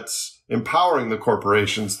that's empowering the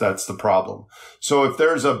corporations that's the problem. So if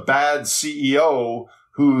there's a bad CEO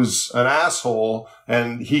who's an asshole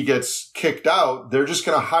and he gets kicked out, they're just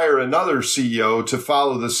going to hire another CEO to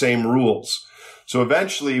follow the same rules. So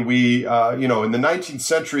eventually in the 19th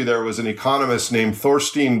century, there was an economist named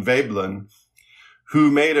Thorstein Veblen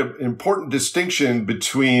who made an important distinction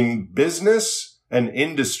between business and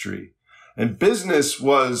industry. And business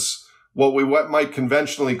was what we might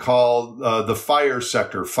conventionally call the FIRE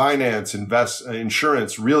sector: finance,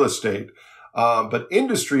 insurance, real estate. But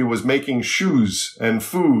industry was making shoes and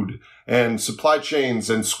food and supply chains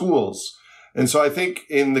and schools. And so I think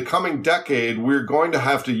in the coming decade, we're going to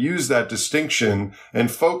have to use that distinction and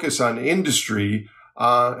focus on industry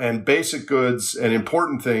and basic goods and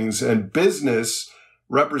important things, and business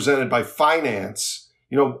represented by finance.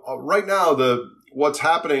 Right now, what's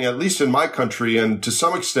happening, at least in my country and to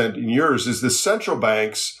some extent in yours, is the central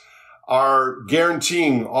banks are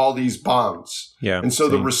guaranteeing all these bonds. Yeah. And so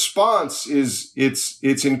the response is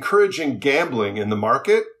it's encouraging gambling in the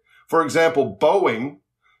market. For example, Boeing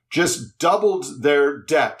just doubled their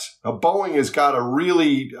debt. Now, Boeing has got a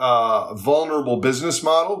really vulnerable business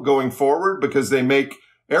model going forward because they make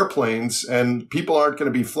airplanes and people aren't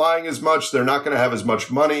going to be flying as much. They're not going to have as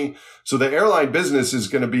much money. So the airline business is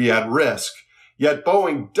going to be at risk. Yet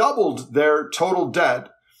Boeing doubled their total debt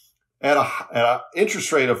at an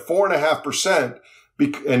interest rate of 4.5%.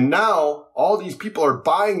 And now all these people are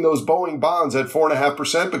buying those Boeing bonds at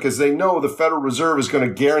 4.5% because they know the Federal Reserve is going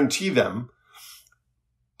to guarantee them.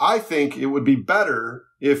 I think it would be better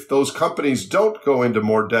if those companies don't go into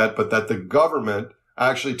more debt, but that the government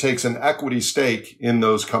actually takes an equity stake in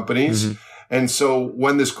those companies. Mm-hmm. And so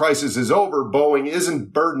when this crisis is over, Boeing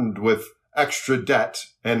isn't burdened with extra debt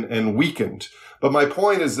and weakened. But my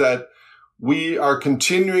point is that we are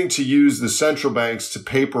continuing to use the central banks to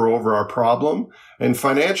paper over our problem, and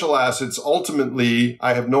financial assets ultimately,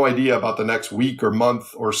 I have no idea about the next week or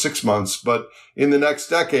month or 6 months, but in the next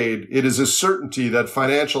decade, it is a certainty that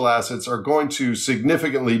financial assets are going to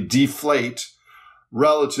significantly deflate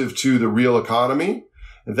relative to the real economy.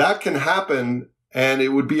 That can happen, and it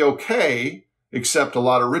would be okay, except a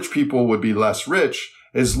lot of rich people would be less rich.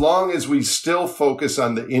 as long as we still focus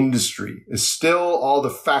on the industry, is still all the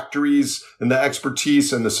factories and the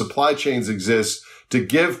expertise and the supply chains exist to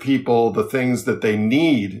give people the things that they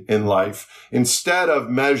need in life, instead of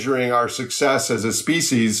measuring our success as a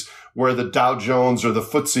species where the Dow Jones or the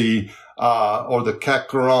FTSE or the CAC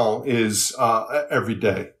 40 is every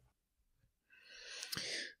day.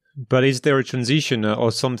 But is there a transition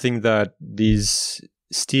or something that these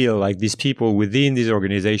people within these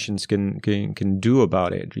organizations can do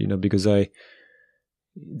about it? Because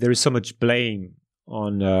there is so much blame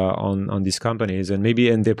on these companies, and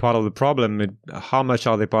they're part of the problem. How much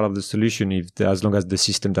are they part of the solution as long as the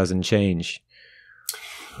system doesn't change?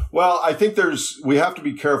 Well, I think we have to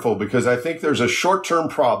be careful, because I think there's a short-term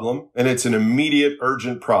problem and it's an immediate,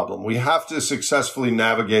 urgent problem. We have to successfully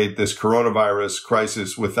navigate this coronavirus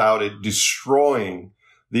crisis without it destroying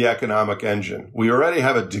the economic engine. We already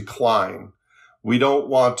have a decline. We don't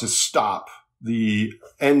want to stop the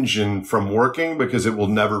engine from working because it will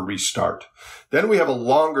never restart. Then we have a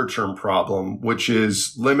longer-term problem, which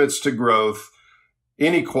is limits to growth,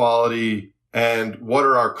 inequality, and what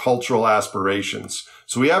are our cultural aspirations.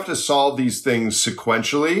 So we have to solve these things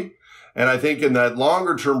sequentially. And I think in that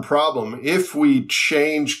longer term problem, if we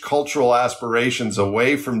change cultural aspirations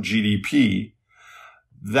away from GDP,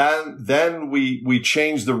 then we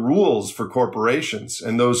change the rules for corporations.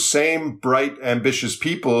 And those same bright, ambitious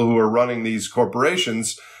people who are running these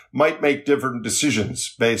corporations might make different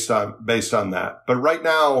decisions based on that. But right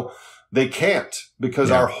now they can't,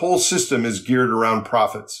 because our whole system is geared around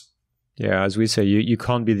profits. Yeah, as we say, you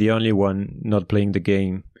can't be the only one not playing the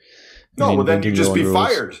game. No, well, then you just be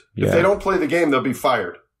fired. Yeah. If they don't play the game, they'll be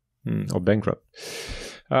fired. Or bankrupt.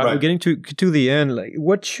 Right. We're getting to the end.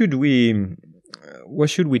 What should we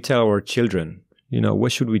tell our children?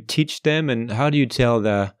 What should we teach them, and how do you tell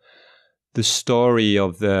the story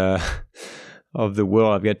of the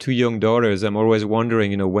world? I've got two young daughters. I'm always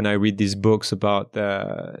wondering, when I read these books about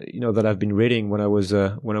that I've been reading when I was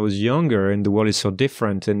younger, and the world is so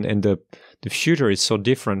different, and the future is so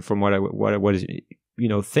different from what I was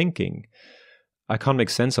thinking. I can't make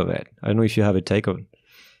sense of it. I don't know if you have a take on it.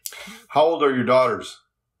 How old are your daughters?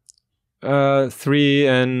 3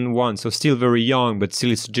 and 1, so still very young, but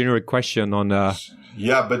still it's a generic question on.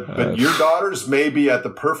 Yeah, but your daughters may be at the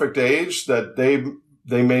perfect age that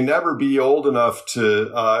they may never be old enough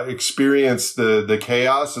to experience the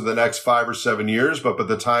chaos of the next 5 or 7 years, but by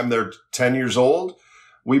the time they're 10 years old,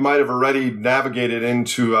 we might have already navigated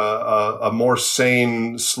into a more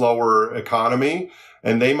sane, slower economy,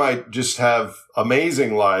 and they might just have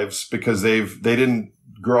amazing lives because they didn't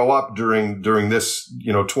grow up during this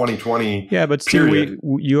 2020. Yeah, but still,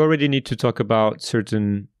 you already need to talk about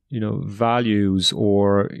certain values,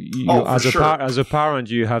 or as a parent,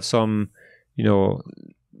 you have some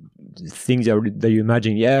things that you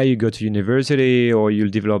imagine. Yeah, you go to university, or you'll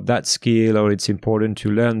develop that skill, or it's important to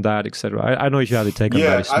learn that, etc. I don't know if you have a take on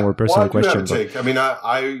that. It's more personal question. I mean,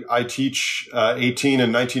 I teach 18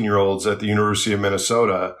 and 19-year-olds at the University of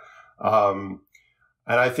Minnesota.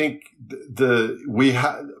 And I think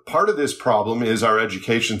part of this problem is our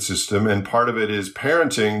education system, and part of it is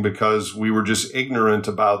parenting, because we were just ignorant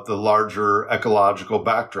about the larger ecological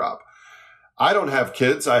backdrop. I don't have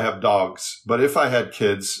kids. I have dogs. But if I had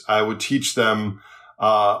kids, I would teach them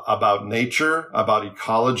about nature, about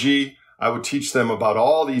ecology. I would teach them about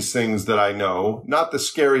all these things that I know, not the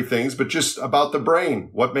scary things, but just about the brain.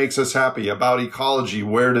 What makes us happy? About ecology.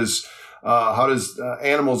 How does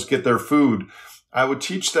animals get their food? I would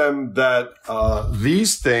teach them that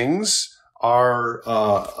these things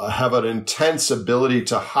have an intense ability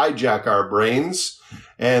to hijack our brains,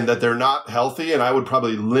 and that they're not healthy. And I would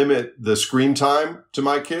probably limit the screen time to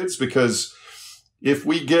my kids, because if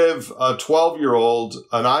we give a 12-year-old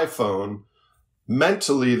an iPhone,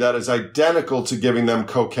 mentally that is identical to giving them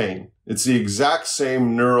cocaine. It's the exact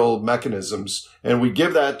same neural mechanisms. And we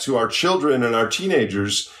give that to our children and our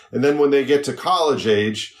teenagers. And then when they get to college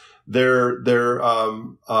age, their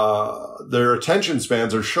attention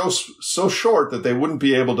spans are so short that they wouldn't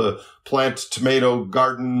be able to plant tomato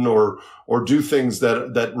garden or do things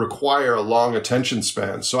that require a long attention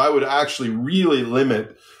span. So I would actually really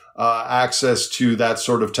limit access to that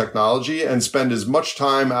sort of technology, and spend as much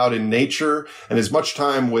time out in nature and as much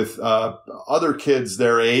time with other kids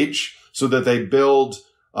their age, so that they build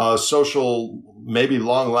social, maybe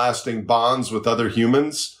long-lasting bonds with other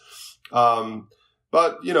humans.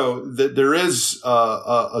 But, there is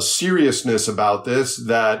a seriousness about this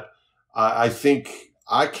that I think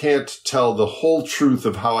I can't tell the whole truth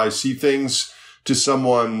of how I see things to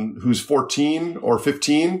someone who's 14 or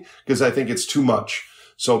 15, because I think it's too much.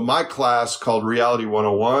 So my class called Reality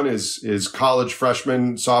 101 is college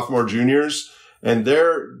freshmen, sophomore, juniors, and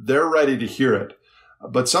they're ready to hear it.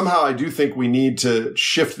 But somehow I do think we need to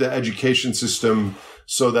shift the education system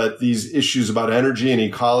so that these issues about energy and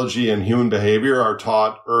ecology and human behavior are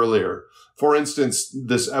taught earlier. For instance,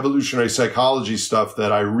 this evolutionary psychology stuff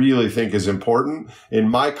that I really think is important. In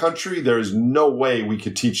my country, there is no way we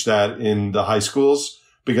could teach that in the high schools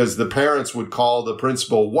because the parents would call the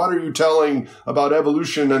principal, what are you telling about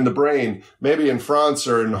evolution and the brain? Maybe in France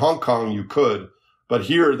or in Hong Kong you could, but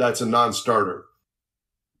here that's a non-starter.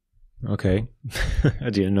 Okay.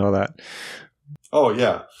 I didn't know that. Oh,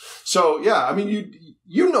 yeah. So, yeah, I mean,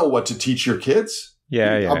 you know what to teach your kids.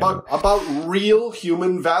 Yeah. About real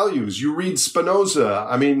human values. You read Spinoza.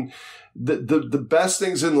 I mean, the best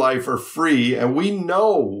things in life are free, and we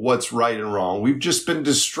know what's right and wrong. We've just been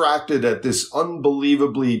distracted at this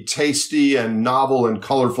unbelievably tasty and novel and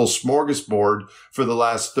colorful smorgasbord for the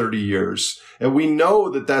last 30 years. And we know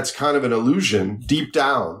that that's kind of an illusion deep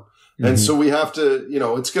down. Mm-hmm. And so we have to,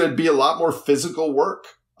 it's going to be a lot more physical work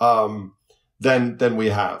than we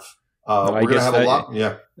have. We're going to have a lot.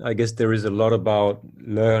 Yeah. I guess there is a lot about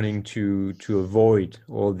learning to avoid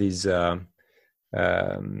all these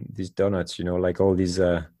donuts, like all these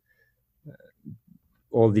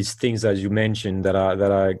things as you mentioned that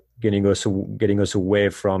are getting us away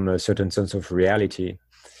from a certain sense of reality.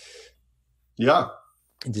 Yeah.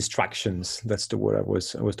 Distractions. That's the word I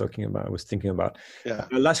was talking about. I was thinking about. Yeah.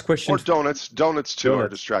 Last question. Or donuts. Donuts too are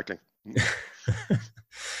distracting.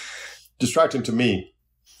 Distracting to me.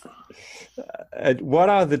 What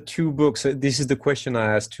are the two books? This is the question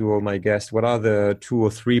I asked to all my guests. What are the 2 or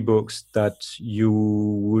 3 books that you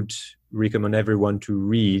would recommend everyone to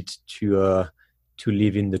read to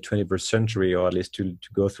live in the 21st century, or at least to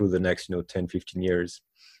go through the next 10, 15 years?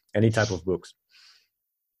 Any type of books.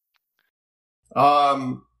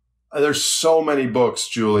 There's so many books,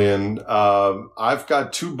 Julian. I've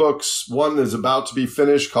got 2 books. One is about to be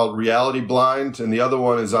finished called Reality Blind, and the other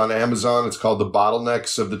one is on Amazon. It's called The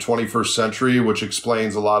Bottlenecks of the 21st Century, which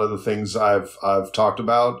explains a lot of the things I've talked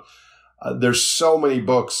about. There's so many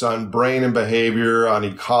books on brain and behavior, on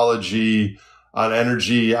ecology, on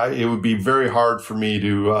energy. It would be very hard for me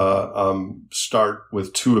to start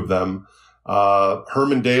with 2 of them.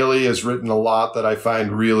 Herman Daly has written a lot that I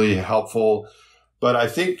find really helpful. But I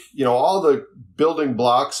think, all the building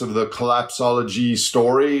blocks of the collapsology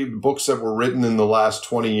story, books that were written in the last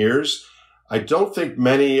 20 years, I don't think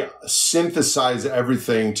many synthesize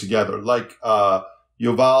everything together. Like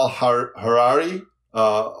Yuval Harari,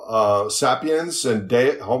 Sapiens and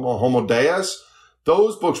Homo Deus,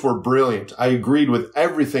 those books were brilliant. I agreed with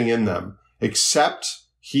everything in them, except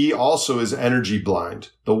he also is energy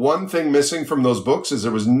blind. The one thing missing from those books is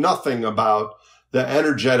there was nothing about the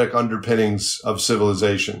energetic underpinnings of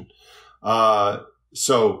civilization.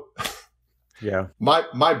 So yeah,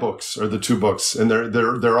 my books are the 2 books, and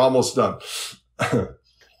they're almost done.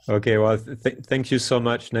 Okay, well, thank you so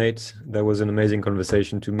much, Nate. That was an amazing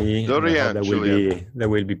conversation to me. That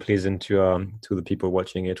will be pleasant to the people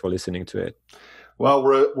watching it or listening to it. Well,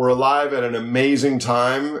 we're alive at an amazing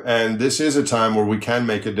time, and this is a time where we can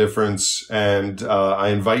make a difference. And I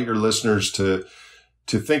invite your listeners to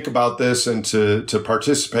think about this and to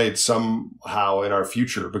participate somehow in our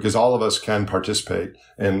future, because all of us can participate,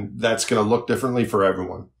 and that's going to look differently for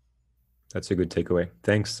everyone. That's a good takeaway.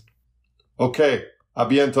 Thanks. Okay. A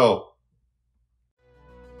bientôt.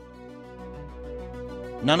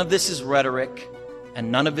 None of this is rhetoric,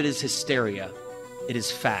 and none of it is hysteria. It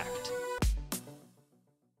is fact.